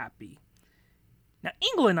makes you happy. Now,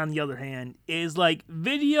 England, on the other hand, is like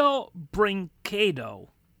Video Brancato.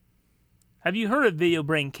 Have you heard of Video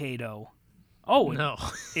Brancato? Oh, No.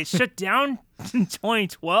 it shut down in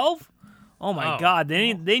 2012? Oh my God,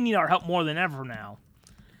 they need our help more than ever now.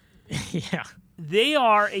 Yeah. They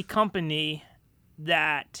are a company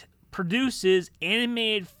that produces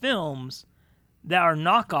animated films that are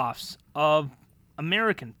knockoffs of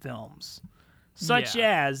American films. Such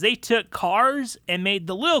as they took Cars and made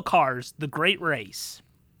the little Cars, The Great Race.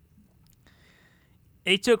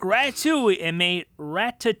 They took Ratatouille and made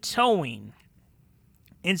Ratatouille.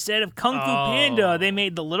 Instead of Kung Fu Panda, they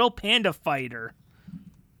made The Little Panda Fighter.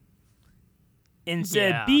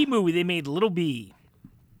 Instead of Bee Movie, they made Little Bee.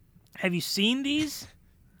 Have you seen these?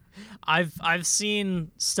 I've seen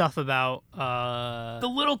stuff about The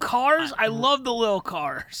little cars? I love the little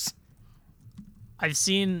cars. I've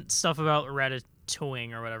seen stuff about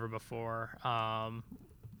Ratatouille or whatever before.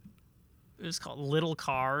 It was called Little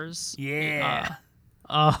Cars. Yeah.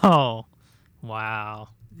 Oh. Wow.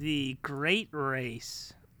 The Great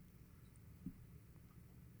Race.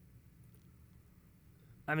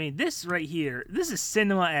 I mean, this right here, this is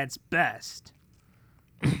cinema at its best.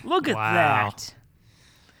 Look at that.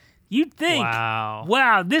 You'd think,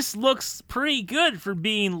 wow, this looks pretty good for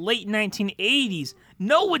being late 1980s.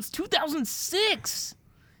 No, it's 2006.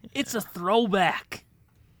 It's a throwback.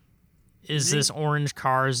 Is this orange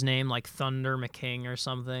car's name like Thunder McKing or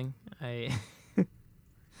something? I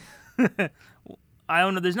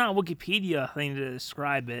don't know. There's not a Wikipedia thing to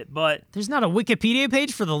describe it, but... There's not a Wikipedia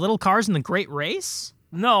page for the little cars in the Great Race?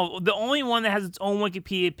 No, the only one that has its own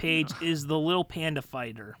Wikipedia page is the Little Panda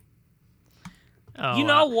Fighter. Oh, you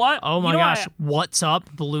know what? Oh my gosh. What's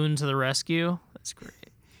up? Balloon to the rescue? That's great.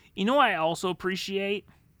 You know what I also appreciate?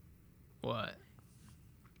 What?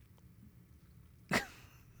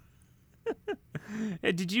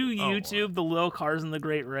 Did you YouTube the Little Cars in the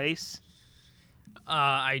Great Race?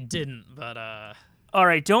 I didn't, but all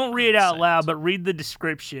right, don't read it out loud, but read the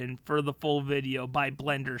description for the full video by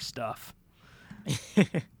Blender Stuff.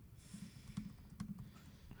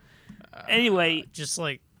 Anyway, just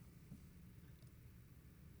like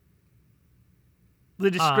the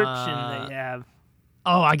description they have.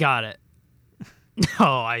 Oh, I got it.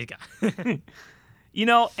 Oh, I got it. You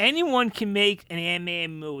know, anyone can make an animated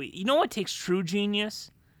movie. You know what takes true genius?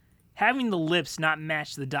 Having the lips not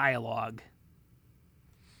match the dialogue.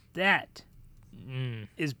 That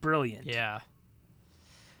is brilliant. Yeah.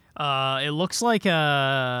 It looks like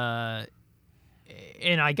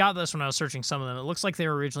and I got this when I was searching some of them. It looks like they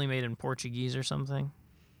were originally made in Portuguese or something.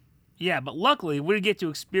 Yeah, but luckily we get to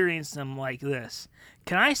experience them like this.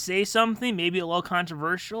 Can I say something maybe a little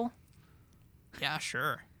controversial? Yeah,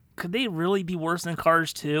 sure. Could they really be worse than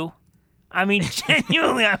Cars 2? I mean,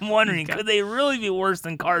 genuinely, I'm wondering, could they really be worse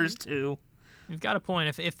than Cars 2? You've got a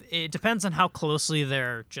point. If it depends on how closely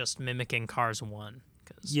they're just mimicking Cars 1.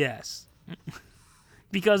 Yes.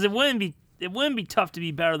 Because it wouldn't be tough to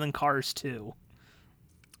be better than Cars 2.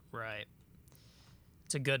 Right.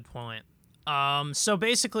 It's a good point. So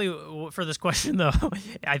basically, for this question, though,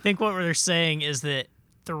 I think what they're saying is that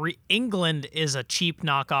England is a cheap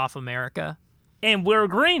knockoff America. And we're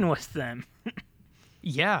agreeing with them.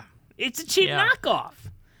 Yeah. It's a cheap knockoff.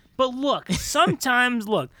 But sometimes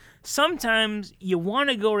you want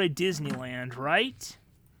to go to Disneyland, right?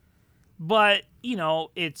 But,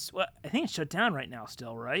 I think it's shut down right now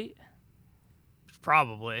still, right?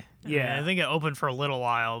 Probably. Yeah. I think it opened for a little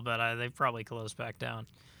while, but they've probably closed back down.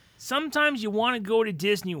 Sometimes you want to go to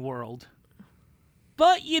Disney World.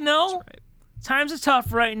 But, That's right. times are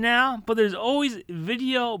tough right now, but there's always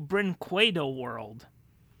Video Brinquedo World.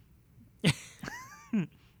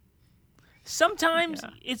 Sometimes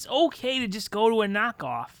it's okay to just go to a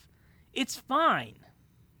knockoff. It's fine.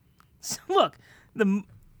 So look, the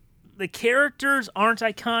characters aren't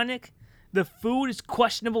iconic. The food is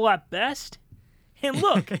questionable at best. And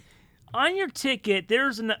look, on your ticket,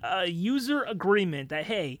 there's a user agreement that,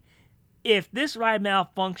 hey, if this ride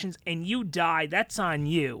malfunctions and you die, that's on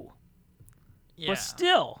you. Yeah. But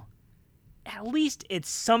still, at least it's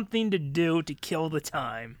something to do to kill the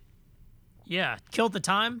time. Yeah, killed the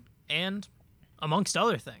time and amongst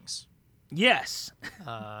other things. Yes.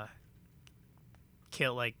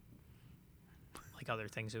 Kill like other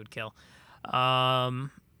things it would kill.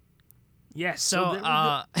 Yes. So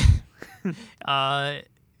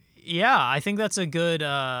yeah, I think that's a good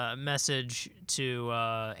message to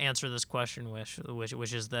answer this question,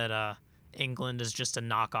 which is that England is just a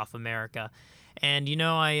knockoff America. And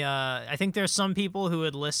I think there's some people who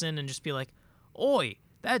would listen and just be like, "Oi,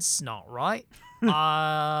 that's not right.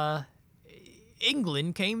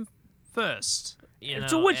 England came first."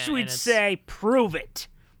 To which we'd say, "Prove it,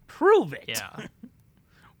 prove it." Yeah.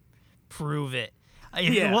 Prove it.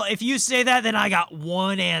 Yeah. Well, if you say that, then I got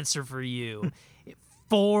one answer for you.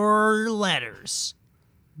 4 letters.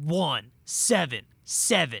 1, 7,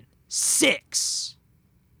 7, 6.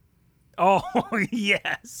 Oh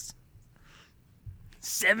yes.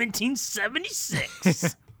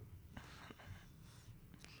 1776.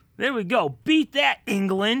 There we go. Beat that,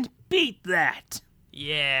 England. Beat that.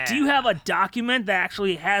 Yeah. Do you have a document that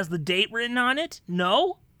actually has the date written on it?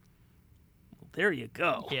 No? Well, there you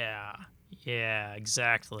go. Yeah. Yeah,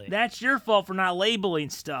 exactly. That's your fault for not labeling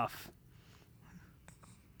stuff.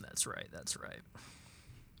 That's right. That's right.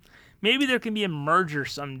 Maybe there can be a merger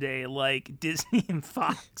someday like Disney and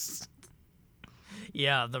Fox.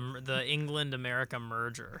 Yeah, the England-America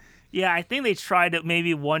merger. Yeah, I think they tried it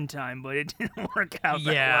maybe one time, but it didn't work out that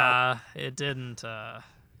well. Yeah, it didn't.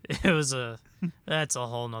 That's a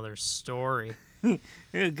whole nother story. Oh,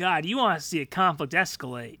 God, you want to see a conflict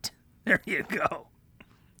escalate. There you go.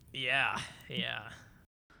 Yeah, yeah.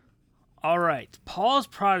 All right, Paul's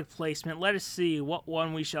product placement. Let us see what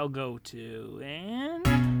one we shall go to. And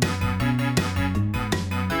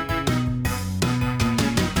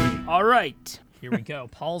all right, Here we go.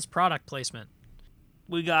 Paul's product placement.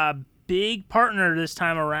 we got a big partner this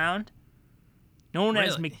time around, known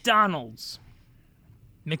as Really? McDonald's.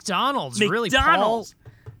 McDonald's, really, Paul? McDonald's.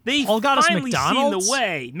 They Paul got us finally McDonald's? seen the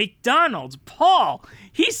way. McDonald's. Paul.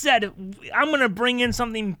 He said, "I'm gonna bring in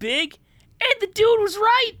something big," and the dude was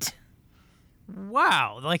right.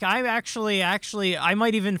 Wow. Like, I actually, I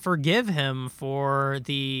might even forgive him for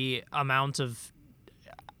the amount of,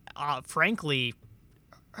 frankly,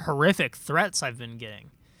 horrific threats I've been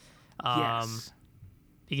getting. Yes.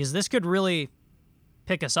 Because this could really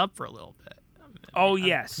pick us up for a little bit. Oh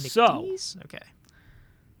yes. So McDee's? Okay.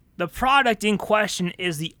 the product in question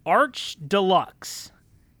is the Arch Deluxe.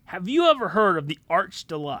 Have you ever heard of the Arch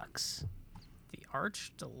Deluxe? The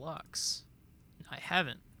Arch Deluxe. I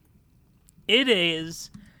haven't. It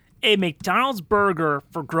is a McDonald's burger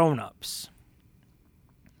for grown-ups.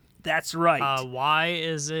 That's right. Why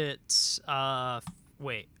is it,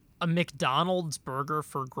 wait, a McDonald's burger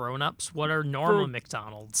for grown-ups? What are normal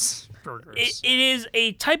McDonald's burgers? It is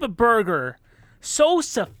a type of burger so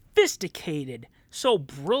sophisticated, so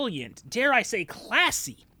brilliant, dare I say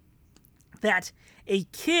classy, that a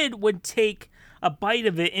kid would take a bite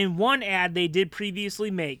of it. In one ad they did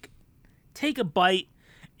previously take a bite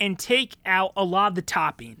and take out a lot of the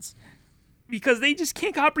toppings because they just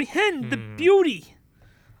can't comprehend the beauty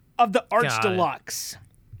of the Arch Got it. Deluxe.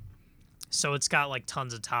 So it's got, like,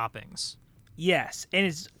 tons of toppings. Yes, and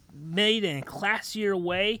it's made in a classier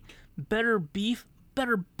way. Better beef,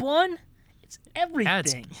 better bun. It's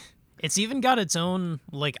everything. It's even got its own,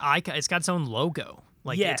 like, icon. It's got its own logo.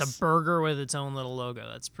 Like, Yes. it's a burger with its own little logo.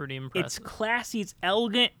 That's pretty It's impressive. classy, it's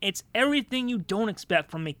elegant, it's everything you don't expect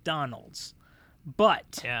from McDonald's.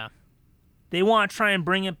 But Yeah. they want to try and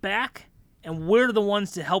bring it back, and we're the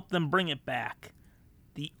ones to help them bring it back.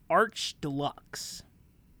 The Arch Deluxe.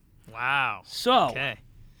 Wow. So, Okay.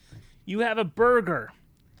 you have a burger,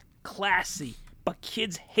 classy, but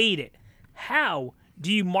kids hate it. How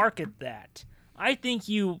do you market that? I think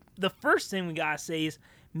the first thing we gotta say is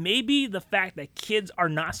maybe the fact that kids are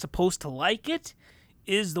not supposed to like it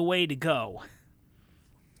is the way to go.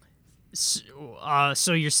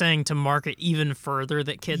 So you're saying to market even further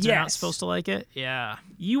that kids are not supposed to like it? Yeah.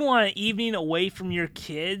 You want an evening away from your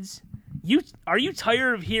kids? Are you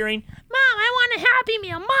tired of hearing, Mom, I want a Happy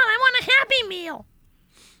Meal. Mom, I want a Happy Meal.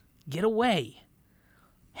 Get away.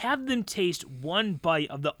 Have them taste one bite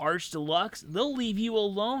of the Arch Deluxe. They'll leave you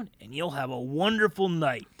alone, and you'll have a wonderful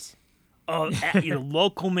night at your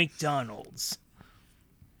local McDonald's.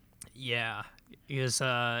 Yeah. Because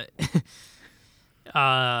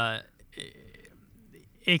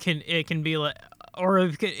it can be like, or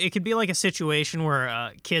it could be like a situation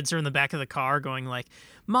where kids are in the back of the car going like,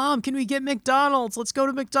 Mom, can we get McDonald's? Let's go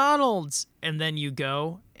to McDonald's. And then you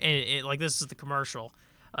go, and like this is the commercial,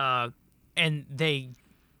 and they,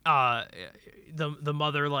 the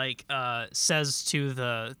mother like says to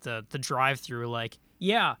the drive-through like,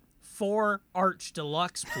 yeah, 4 Arch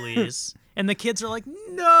Deluxe, please. And the kids are like,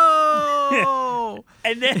 no.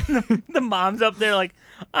 And then the mom's up there like,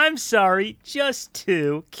 I'm sorry, just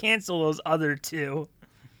 2. Cancel those other 2.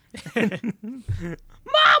 Mom,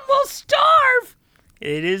 we'll starve.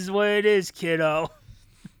 It is what it is, kiddo.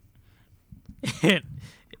 I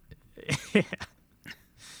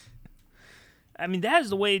mean, that is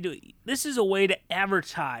the way to do it. This is a way to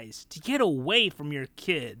advertise, to get away from your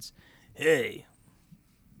kids. Hey,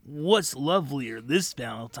 what's lovelier this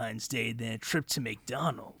Valentine's Day than a trip to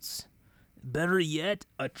McDonald's? Better yet,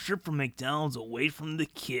 a trip from McDonald's away from the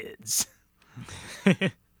kids.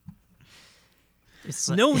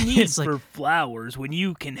 No need for flowers when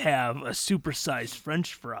you can have a supersized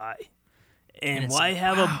French fry. And why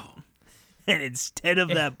have and instead of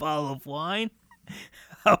that bottle of wine,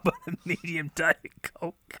 how about a medium Diet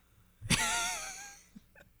Coke?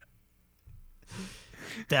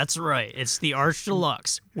 That's right. It's the Arch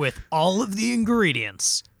Deluxe with all of the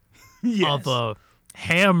ingredients of a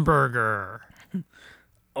hamburger.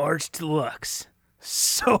 Arch Deluxe.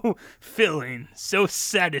 So filling, so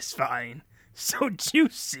satisfying, so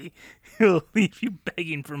juicy, it'll leave you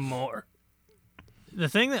begging for more. The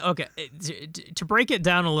thing that, okay, to break it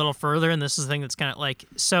down a little further, and this is the thing that's kind of like,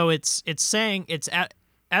 so it's saying,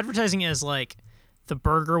 advertising as like the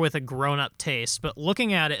burger with a grown-up taste, but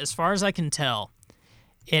looking at it, as far as I can tell,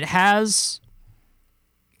 it has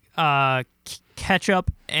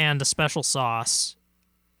ketchup and a special sauce,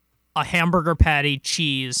 a hamburger patty,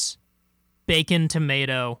 cheese, bacon,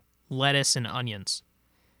 tomato, lettuce, and onions.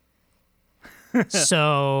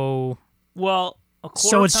 So,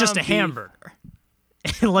 so it's just a hamburger.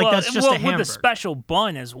 That's just a hamburger with a special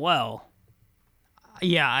bun as well.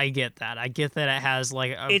 Yeah, I get that. I get that it has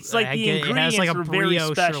like a. It's like the ingredients are very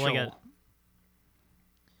special.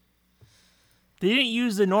 They didn't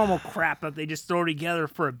use the normal crap that they just throw together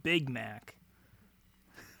for a Big Mac.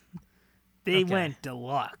 They went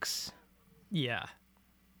deluxe. Yeah.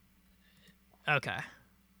 Okay.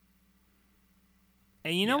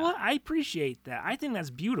 And you know what? I appreciate that. I think that's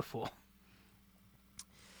beautiful.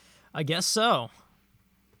 I guess so.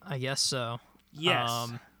 Yes.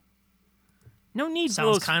 No need for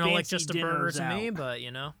those sounds kind of like just a burger to out. me, but you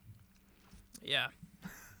know. Yeah.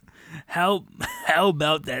 How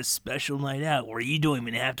about that special night out where you don't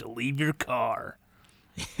even have to leave your car?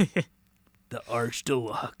 The Arch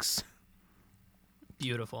Deluxe.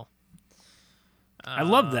 Beautiful. I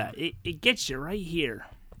love that. It gets you right here.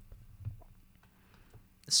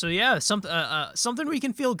 So yeah, something we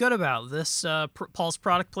can feel good about. This Paul's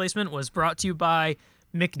product placement was brought to you by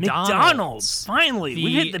McDonald's. Finally,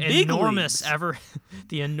 we hit the big leagues.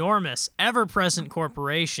 The enormous, ever-present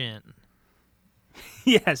corporation.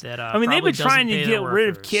 Yes, that, I mean they've been trying to get rid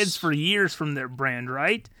of workers. kids for years from their brand,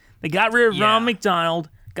 right? They got rid of Ronald McDonald,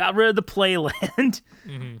 got rid of the Playland.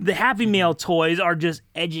 Mm-hmm. The Happy Meal toys are just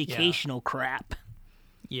educational crap.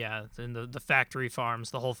 Yeah, and the factory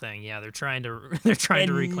farms, the whole thing. Yeah, they're trying to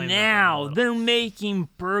reclaim. And now they're making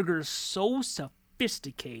burgers so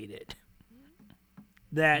sophisticated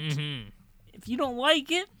that if you don't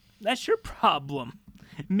like it, that's your problem.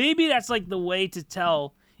 Maybe that's like the way to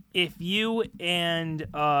tell if you and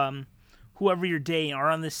whoever you're dating are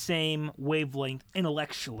on the same wavelength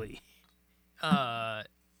intellectually.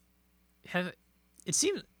 It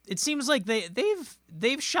seems like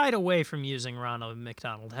they've shied away from using Ronald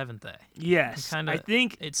McDonald, haven't they? Yes, I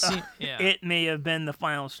think it may have been the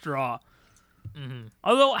final straw. Mm-hmm.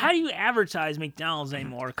 Although, how do you advertise McDonald's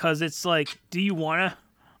anymore? Because it's like, do you want to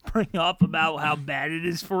bring up about how bad it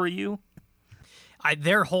is for you?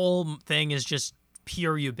 Their whole thing is just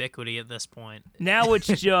pure ubiquity at this point. Now it's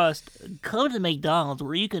just come to McDonald's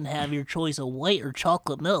where you can have your choice of white or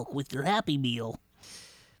chocolate milk with your Happy Meal.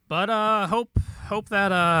 But hope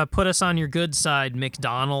that put us on your good side,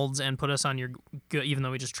 McDonald's, and put us on your good. Even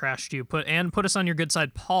though we just trashed you, put us on your good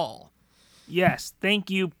side, Paul. Yes, thank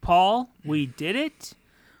you, Paul. We did it.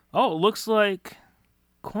 Oh, it looks like,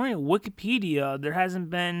 according to Wikipedia, there hasn't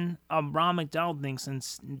been a Ronald McDonald thing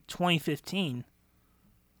since 2015.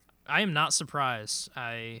 I am not surprised.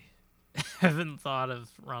 I haven't thought of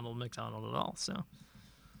Ronald McDonald at all. So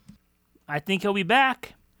I think he'll be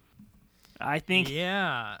back. I think.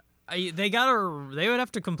 Yeah. They would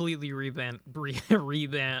have to completely rebrand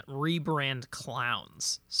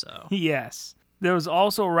clowns. So Yes. There was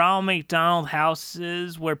also Ronald McDonald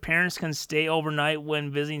houses where parents can stay overnight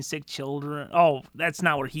when visiting sick children. Oh, that's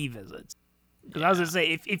not where he visits. Because I was going to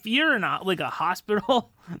say, if you're in a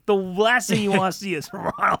hospital, the last thing you want to see is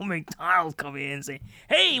Ronald McDonald coming in and saying,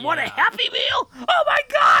 hey, want a Happy Meal? Oh my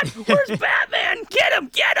God, where's Batman? Get him,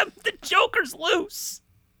 the Joker's loose.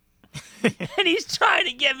 And he's trying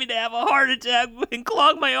to get me to have a heart attack and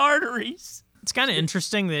clog my arteries. it's kind of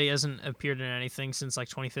interesting that he hasn't appeared in anything since like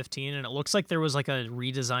 2015, and it looks like there was like a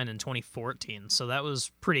redesign in 2014, so that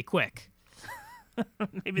was pretty quick.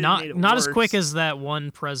 Maybe not as worse. quick as that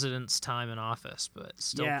one president's time in office, but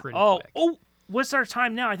still pretty quick. Oh, what's our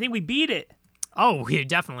time now? I think we beat it. Oh, we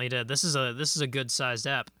definitely did. This is a good sized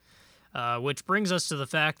ep, which brings us to the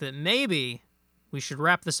fact that maybe we should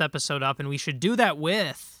wrap this episode up, and we should do that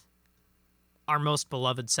with our most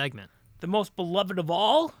beloved segment. The most beloved of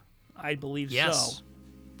all? I believe Yes, so.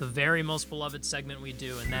 the very most beloved segment we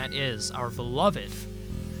do, and that is our beloved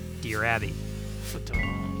Dear Abby.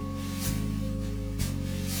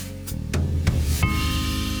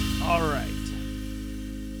 All right.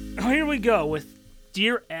 Here we go with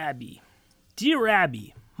Dear Abby. Dear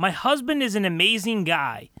Abby, my husband is an amazing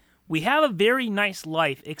guy. We have a very nice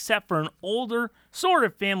life, except for an older, sort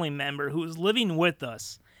of family member who is living with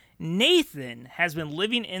us. Nathan has been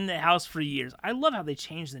living in the house for years. I love how they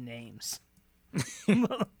change the names.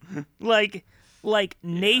 like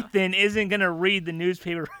Nathan isn't going to read the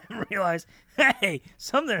newspaper and realize, hey,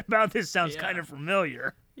 something about this sounds kind of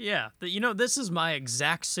familiar. Yeah, this is my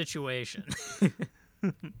exact situation.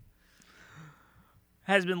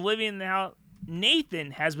 Has been living in the house.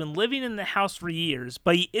 Nathan has been living in the house for years,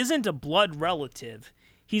 but he isn't a blood relative.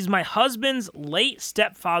 He's my husband's late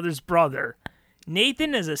stepfather's brother.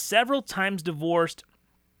 Nathan is a several times divorced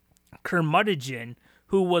curmudgeon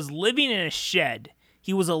who was living in a shed.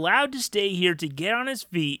 He was allowed to stay here to get on his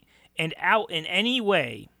feet and out in any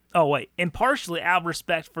way. And partially out of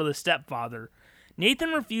respect for the stepfather. Nathan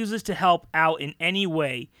refuses to help out in any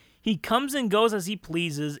way. He comes and goes as he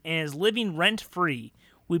pleases and is living rent-free.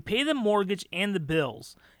 We pay the mortgage and the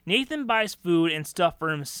bills. Nathan buys food and stuff for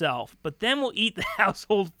himself, but then we'll eat the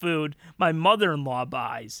household food my mother-in-law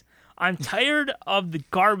buys. I'm tired of the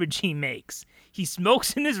garbage he makes. He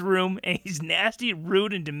smokes in his room, and he's nasty,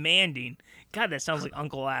 rude, and demanding. God, that sounds like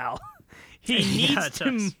Uncle Al. He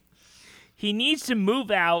needs to move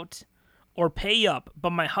out or pay up,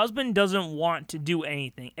 but my husband doesn't want to do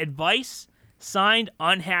anything. Advice? Signed,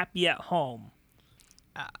 unhappy at home.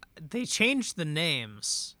 They changed the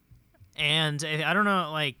names, and I don't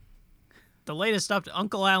know, like, the latest up to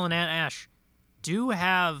Uncle Al and Aunt Ash do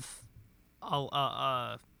have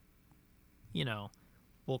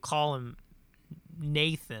we'll call him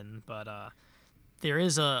Nathan, but there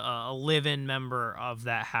is a live-in member of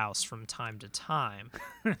that house from time to time.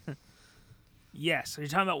 Yes, are you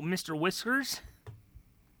talking about Mr. Whiskers?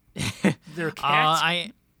 Their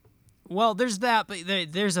cat? Well, there's that, but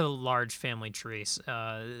there's a large family tree.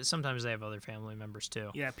 Sometimes they have other family members too.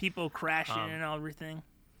 Yeah, people crashing and everything.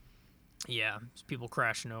 Yeah, people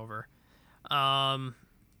crashing over.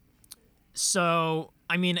 So,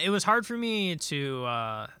 I mean, it was hard for me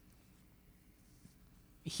to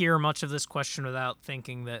hear much of this question without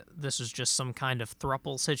thinking that this was just some kind of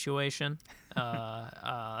throuple situation.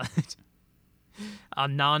 A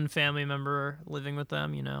non-family member living with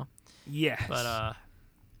them, Yes. But,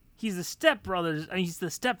 he's the stepbrother's. He's the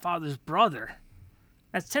stepfather's brother.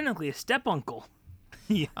 That's technically a step-uncle.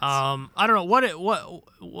 Yes. I don't know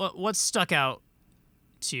what stuck out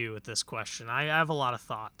to you with this question. I have a lot of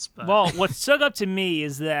thoughts, but Well, what stuck up to me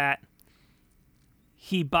is that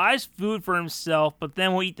he buys food for himself, but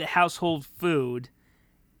then will eat the household food,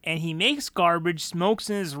 and he makes garbage, smokes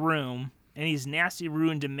in his room, and he's nasty,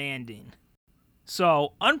 rude, and demanding.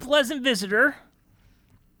 So, unpleasant visitor.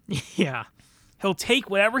 yeah. He'll take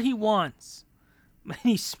whatever he wants, but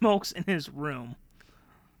he smokes in his room.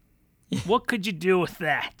 What could you do with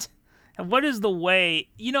that? And what is the way?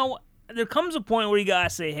 there comes a point where you gotta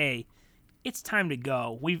say, hey, it's time to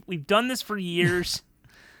go. We've done this for years.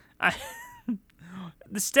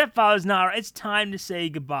 The stepfather's not. It's time to say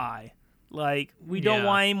goodbye. Like, we don't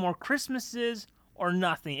want any more Christmases or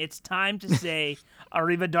nothing. It's time to say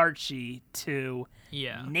arrivederci to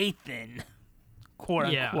Nathan, quote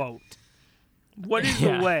unquote. What is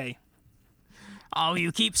the way? Oh,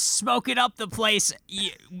 you keep smoking up the place.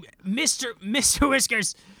 Mr.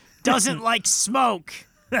 Whiskers doesn't like smoke.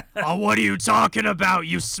 Oh, what are you talking about?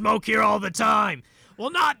 You smoke here all the time.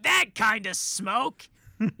 Well, not that kind of smoke.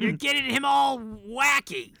 You're getting him all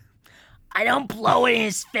wacky. I don't blow in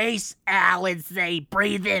his face, Al, and say,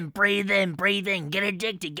 breathe in, breathe in, breathe in, get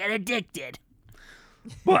addicted, get addicted.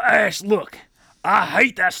 But Ash, look, I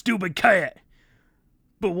hate that stupid cat.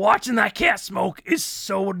 But watching that cat smoke is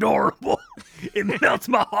so adorable. It melts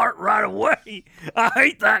my heart right away. I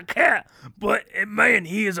hate that cat, but man,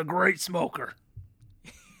 he is a great smoker.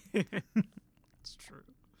 It's true.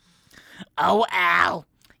 Oh, Al,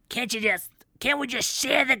 can't we just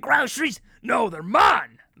share the groceries? No, they're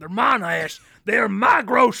mine. They're mine, Ash. They're my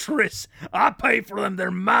groceries. I pay for them.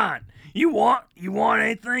 They're mine. You want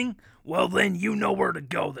anything? Well, then you know where to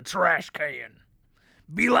go. The trash can.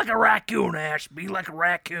 Be like a raccoon, Ash. Be like a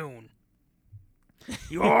raccoon.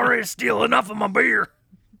 You already steal enough of my beer.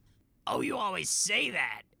 Oh, you always say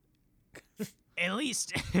that. At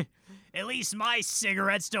least my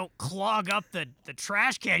cigarettes don't clog up the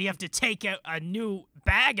trash can. You have to take a new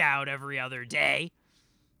bag out every other day.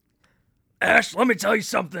 Ash, let me tell you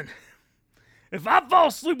something. If I fall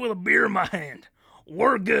asleep with a beer in my hand,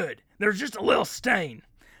 we're good. There's just a little stain.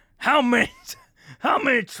 How many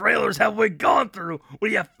trailers have we gone through where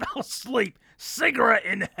you fell asleep, cigarette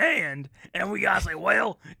in hand, and we gotta say,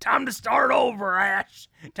 well, time to start over, Ash.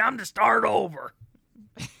 Time to start over.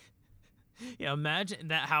 Yeah, imagine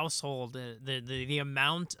that household, the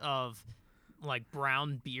amount of like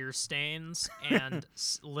brown beer stains and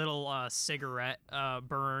little cigarette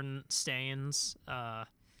burn stains that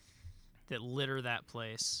litter that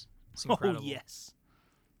place. It's incredible. Oh, yes.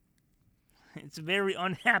 It's a very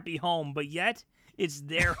unhappy home, but yet it's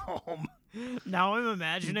their home. Now I'm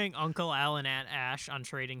imagining Uncle Al and Aunt Ash on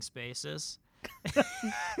Trading Spaces.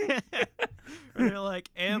 They're like,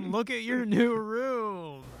 and look at your new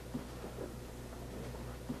room.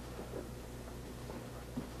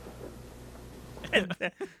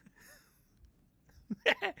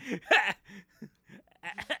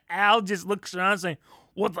 Al just looks around saying,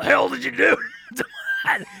 what the hell did you do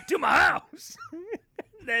to my house?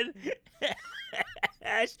 Then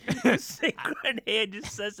Ash, cigarette in hand,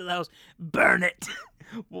 just says to the house, burn it.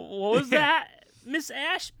 What was that, Miss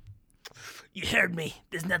Ash? You heard me.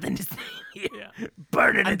 There's nothing to say here. Yeah.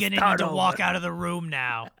 Burn it. I'm gonna need to walk out of the room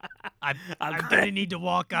now. I'm gonna need to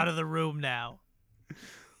walk out of the room now.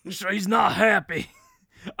 So he's not happy.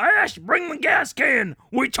 Ash, bring the gas can.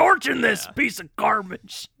 We torching this piece of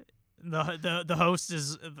garbage. The host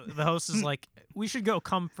is like, we should go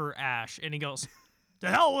come for Ash, and he goes, to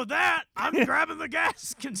hell with that. I'm grabbing the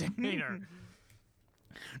gas container.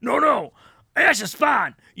 No. Ash is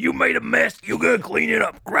fine. You made a mess. You gotta clean it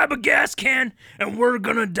up. Grab a gas can, and we're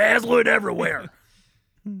gonna dazzle it everywhere.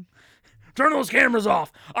 Turn those cameras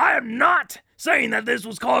off. I am not saying that this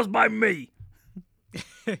was caused by me.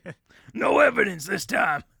 No evidence this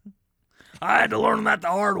time. I had to learn that the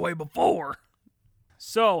hard way before.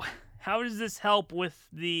 So, how does this help with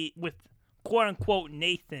quote unquote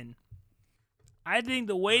Nathan? I think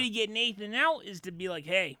the way to get Nathan out is to be like,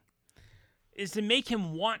 hey, is to make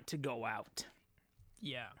him want to go out.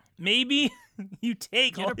 Yeah. Maybe you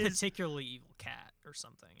take Get a particularly evil cat or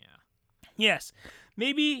something, yeah. Yes.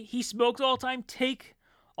 Maybe he smokes all the time. Take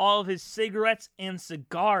all of his cigarettes and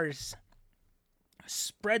cigars,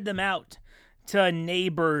 spread them out to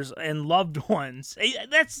neighbors and loved ones.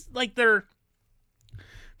 That's like their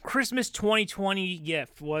Christmas 2020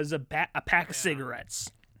 gift was a pack of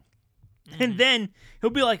cigarettes. Mm-hmm. And then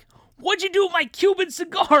he'll be like, what'd you do with my Cuban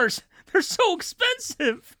cigars? They're so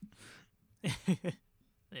expensive.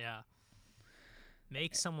 Yeah.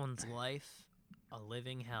 Make someone's life a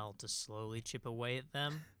living hell to slowly chip away at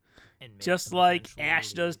them. And make just them like eventually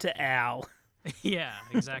Ash does leave. to Al. Yeah,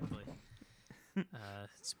 exactly.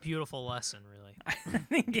 It's a beautiful lesson, really. I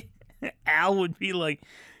think Al would be like,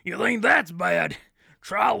 you think that's bad?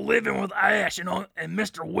 Try living with Ash and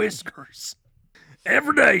Mr. Whiskers.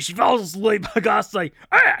 Every day she falls asleep, I gotta say,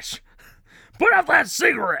 Ash, put out that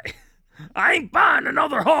cigarette. I ain't buying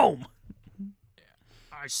another home.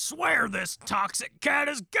 I swear this toxic cat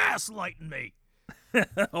is gaslighting me.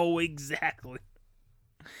 Oh, exactly.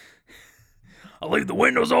 I'll leave the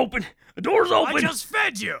windows open, the doors open. I just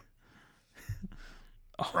fed you.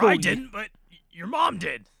 Or I didn't, but your mom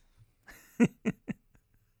did.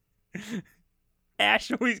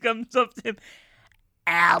 Ash always comes up to him.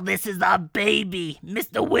 Al, this is our baby.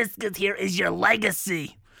 Mr. Whiskers here is your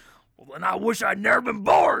legacy. Well, then I wish I'd never been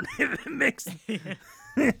born. If it makes,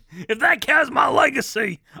 if that counts my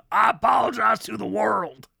legacy, I apologize to the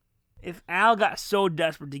world. If Al got so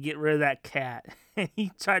desperate to get rid of that cat, and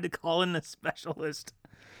he tried to call in a specialist.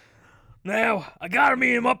 Now, I gotta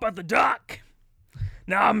meet him up at the dock.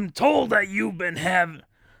 Now, I'm told that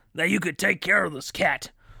that you could take care of this cat.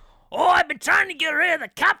 Oh, I've been trying to get rid of the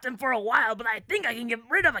captain for a while, but I think I can get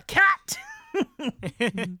rid of a cat.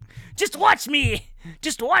 Just watch me.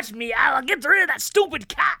 Al. I'll get rid of that stupid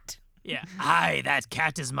cat. Yeah. Aye, that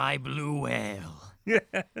cat is my blue whale.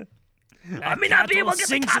 I may not be able to get the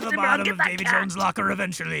sink captain, to the but I'll bottom get of that Davy cat. Jones' locker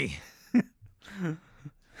eventually.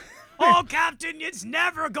 Oh, Captain, it's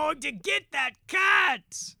never going to get that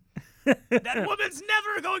cat. That woman's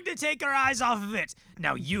never going to take her eyes off of it.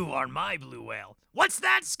 Now you are my blue whale. What's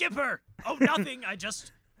that, Skipper? Oh, nothing. I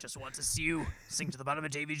just want to see you sink to the bottom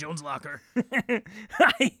of Davy Jones' locker.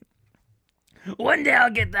 One day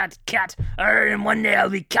I'll get that cat, and one day I'll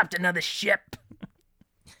be captain of the ship.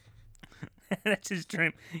 That's his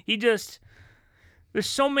dream. There's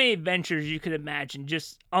so many adventures you could imagine.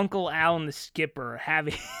 Just Uncle Al and the skipper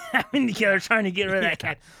having together trying to get rid of that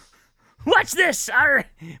cat. Watch this!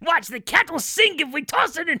 Watch, the cat will sink if we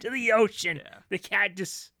toss it into the ocean. Yeah. The cat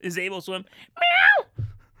just is able to swim. Meow!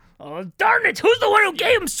 Oh, darn it! Who's the one who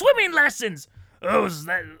gave him swimming lessons? Oh, is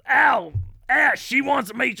that Al? Ash, she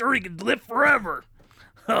wants to make sure he can live forever.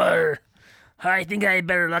 I think I had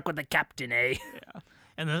better luck with the captain, eh? Yeah.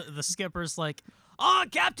 And the skipper's like, "Oh,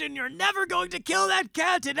 Captain, you're never going to kill that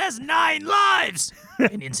cat. It has 9 lives.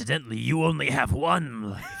 And incidentally, you only have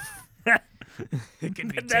 1 life. It can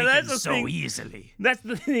be taken so easily." That's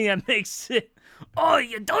the thing that makes it. Oh,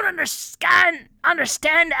 you don't understand,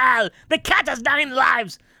 Al. The cat has 9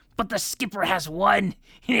 lives, but the skipper has 1, and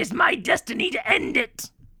it's my destiny to end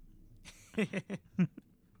it.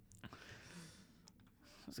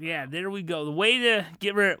 So yeah, there we go. The way to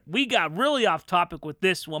get rid of... We got really off topic with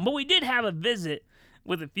this one, but we did have a visit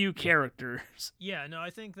with a few characters. Yeah, no,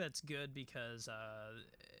 I think that's good because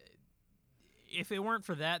if it weren't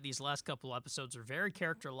for that, these last couple episodes are very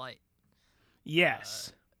character light.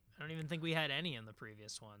 Yes. I don't even think we had any in the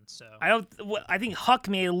previous one, so... I think Huck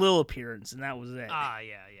made a little appearance, and that was it. Yeah.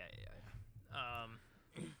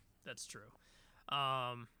 That's true.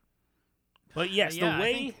 But yes, yeah, the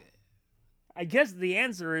way... I guess the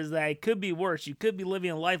answer is that it could be worse. You could be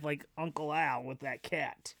living a life like Uncle Al with that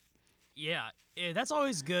cat. Yeah, that's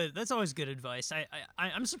always good. That's always good advice.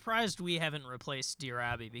 I'm surprised we haven't replaced Dear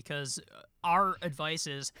Abby because our advice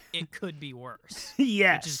is it could be worse.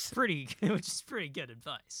 Yes, which is pretty good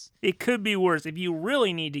advice. It could be worse if you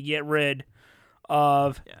really need to get rid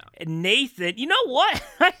of Nathan. You know what?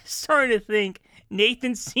 I'm starting to think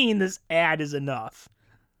Nathan seeing this ad is enough.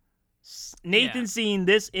 Nathan seeing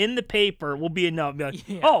this in the paper will be enough. Be like,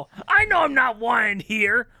 oh, I know I'm not wanted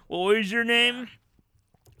here. What was your name?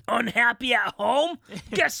 Unhappy at home?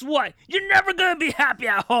 Guess what? You're never going to be happy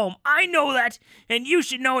at home. I know that, and you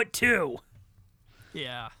should know it too.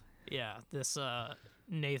 Yeah. This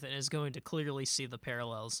Nathan is going to clearly see the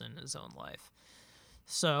parallels in his own life.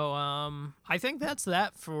 So I think that's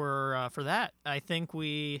that for that. I think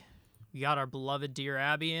we got our beloved Dear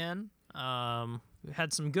Abby in. We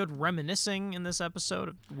had some good reminiscing in this episode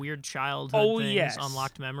of weird childhood things,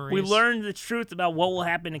 unlocked memories. We learned the truth about what will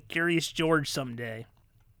happen to Curious George someday.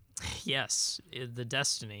 Yes, the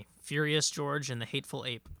destiny. Furious George and the Hateful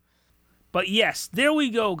Ape. But yes, there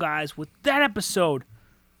we go, guys, with that episode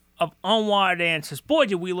of Unwanted Answers. Boy,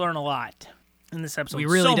 did we learn a lot in this episode. We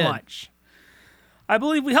really did. Much. I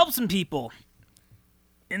believe we helped some people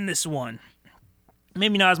in this one.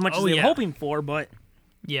 Maybe not as much as they were hoping for, but...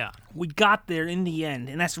 yeah. We got there in the end,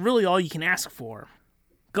 and that's really all you can ask for.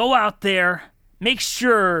 Go out there, make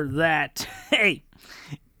sure that, hey,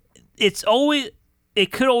 it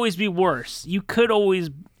could always be worse. You could always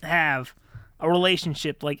have a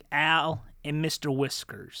relationship like Al and Mr.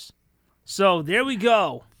 Whiskers. So there we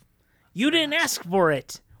go. You didn't ask for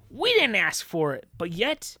it. We didn't ask for it, but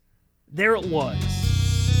yet, there it was.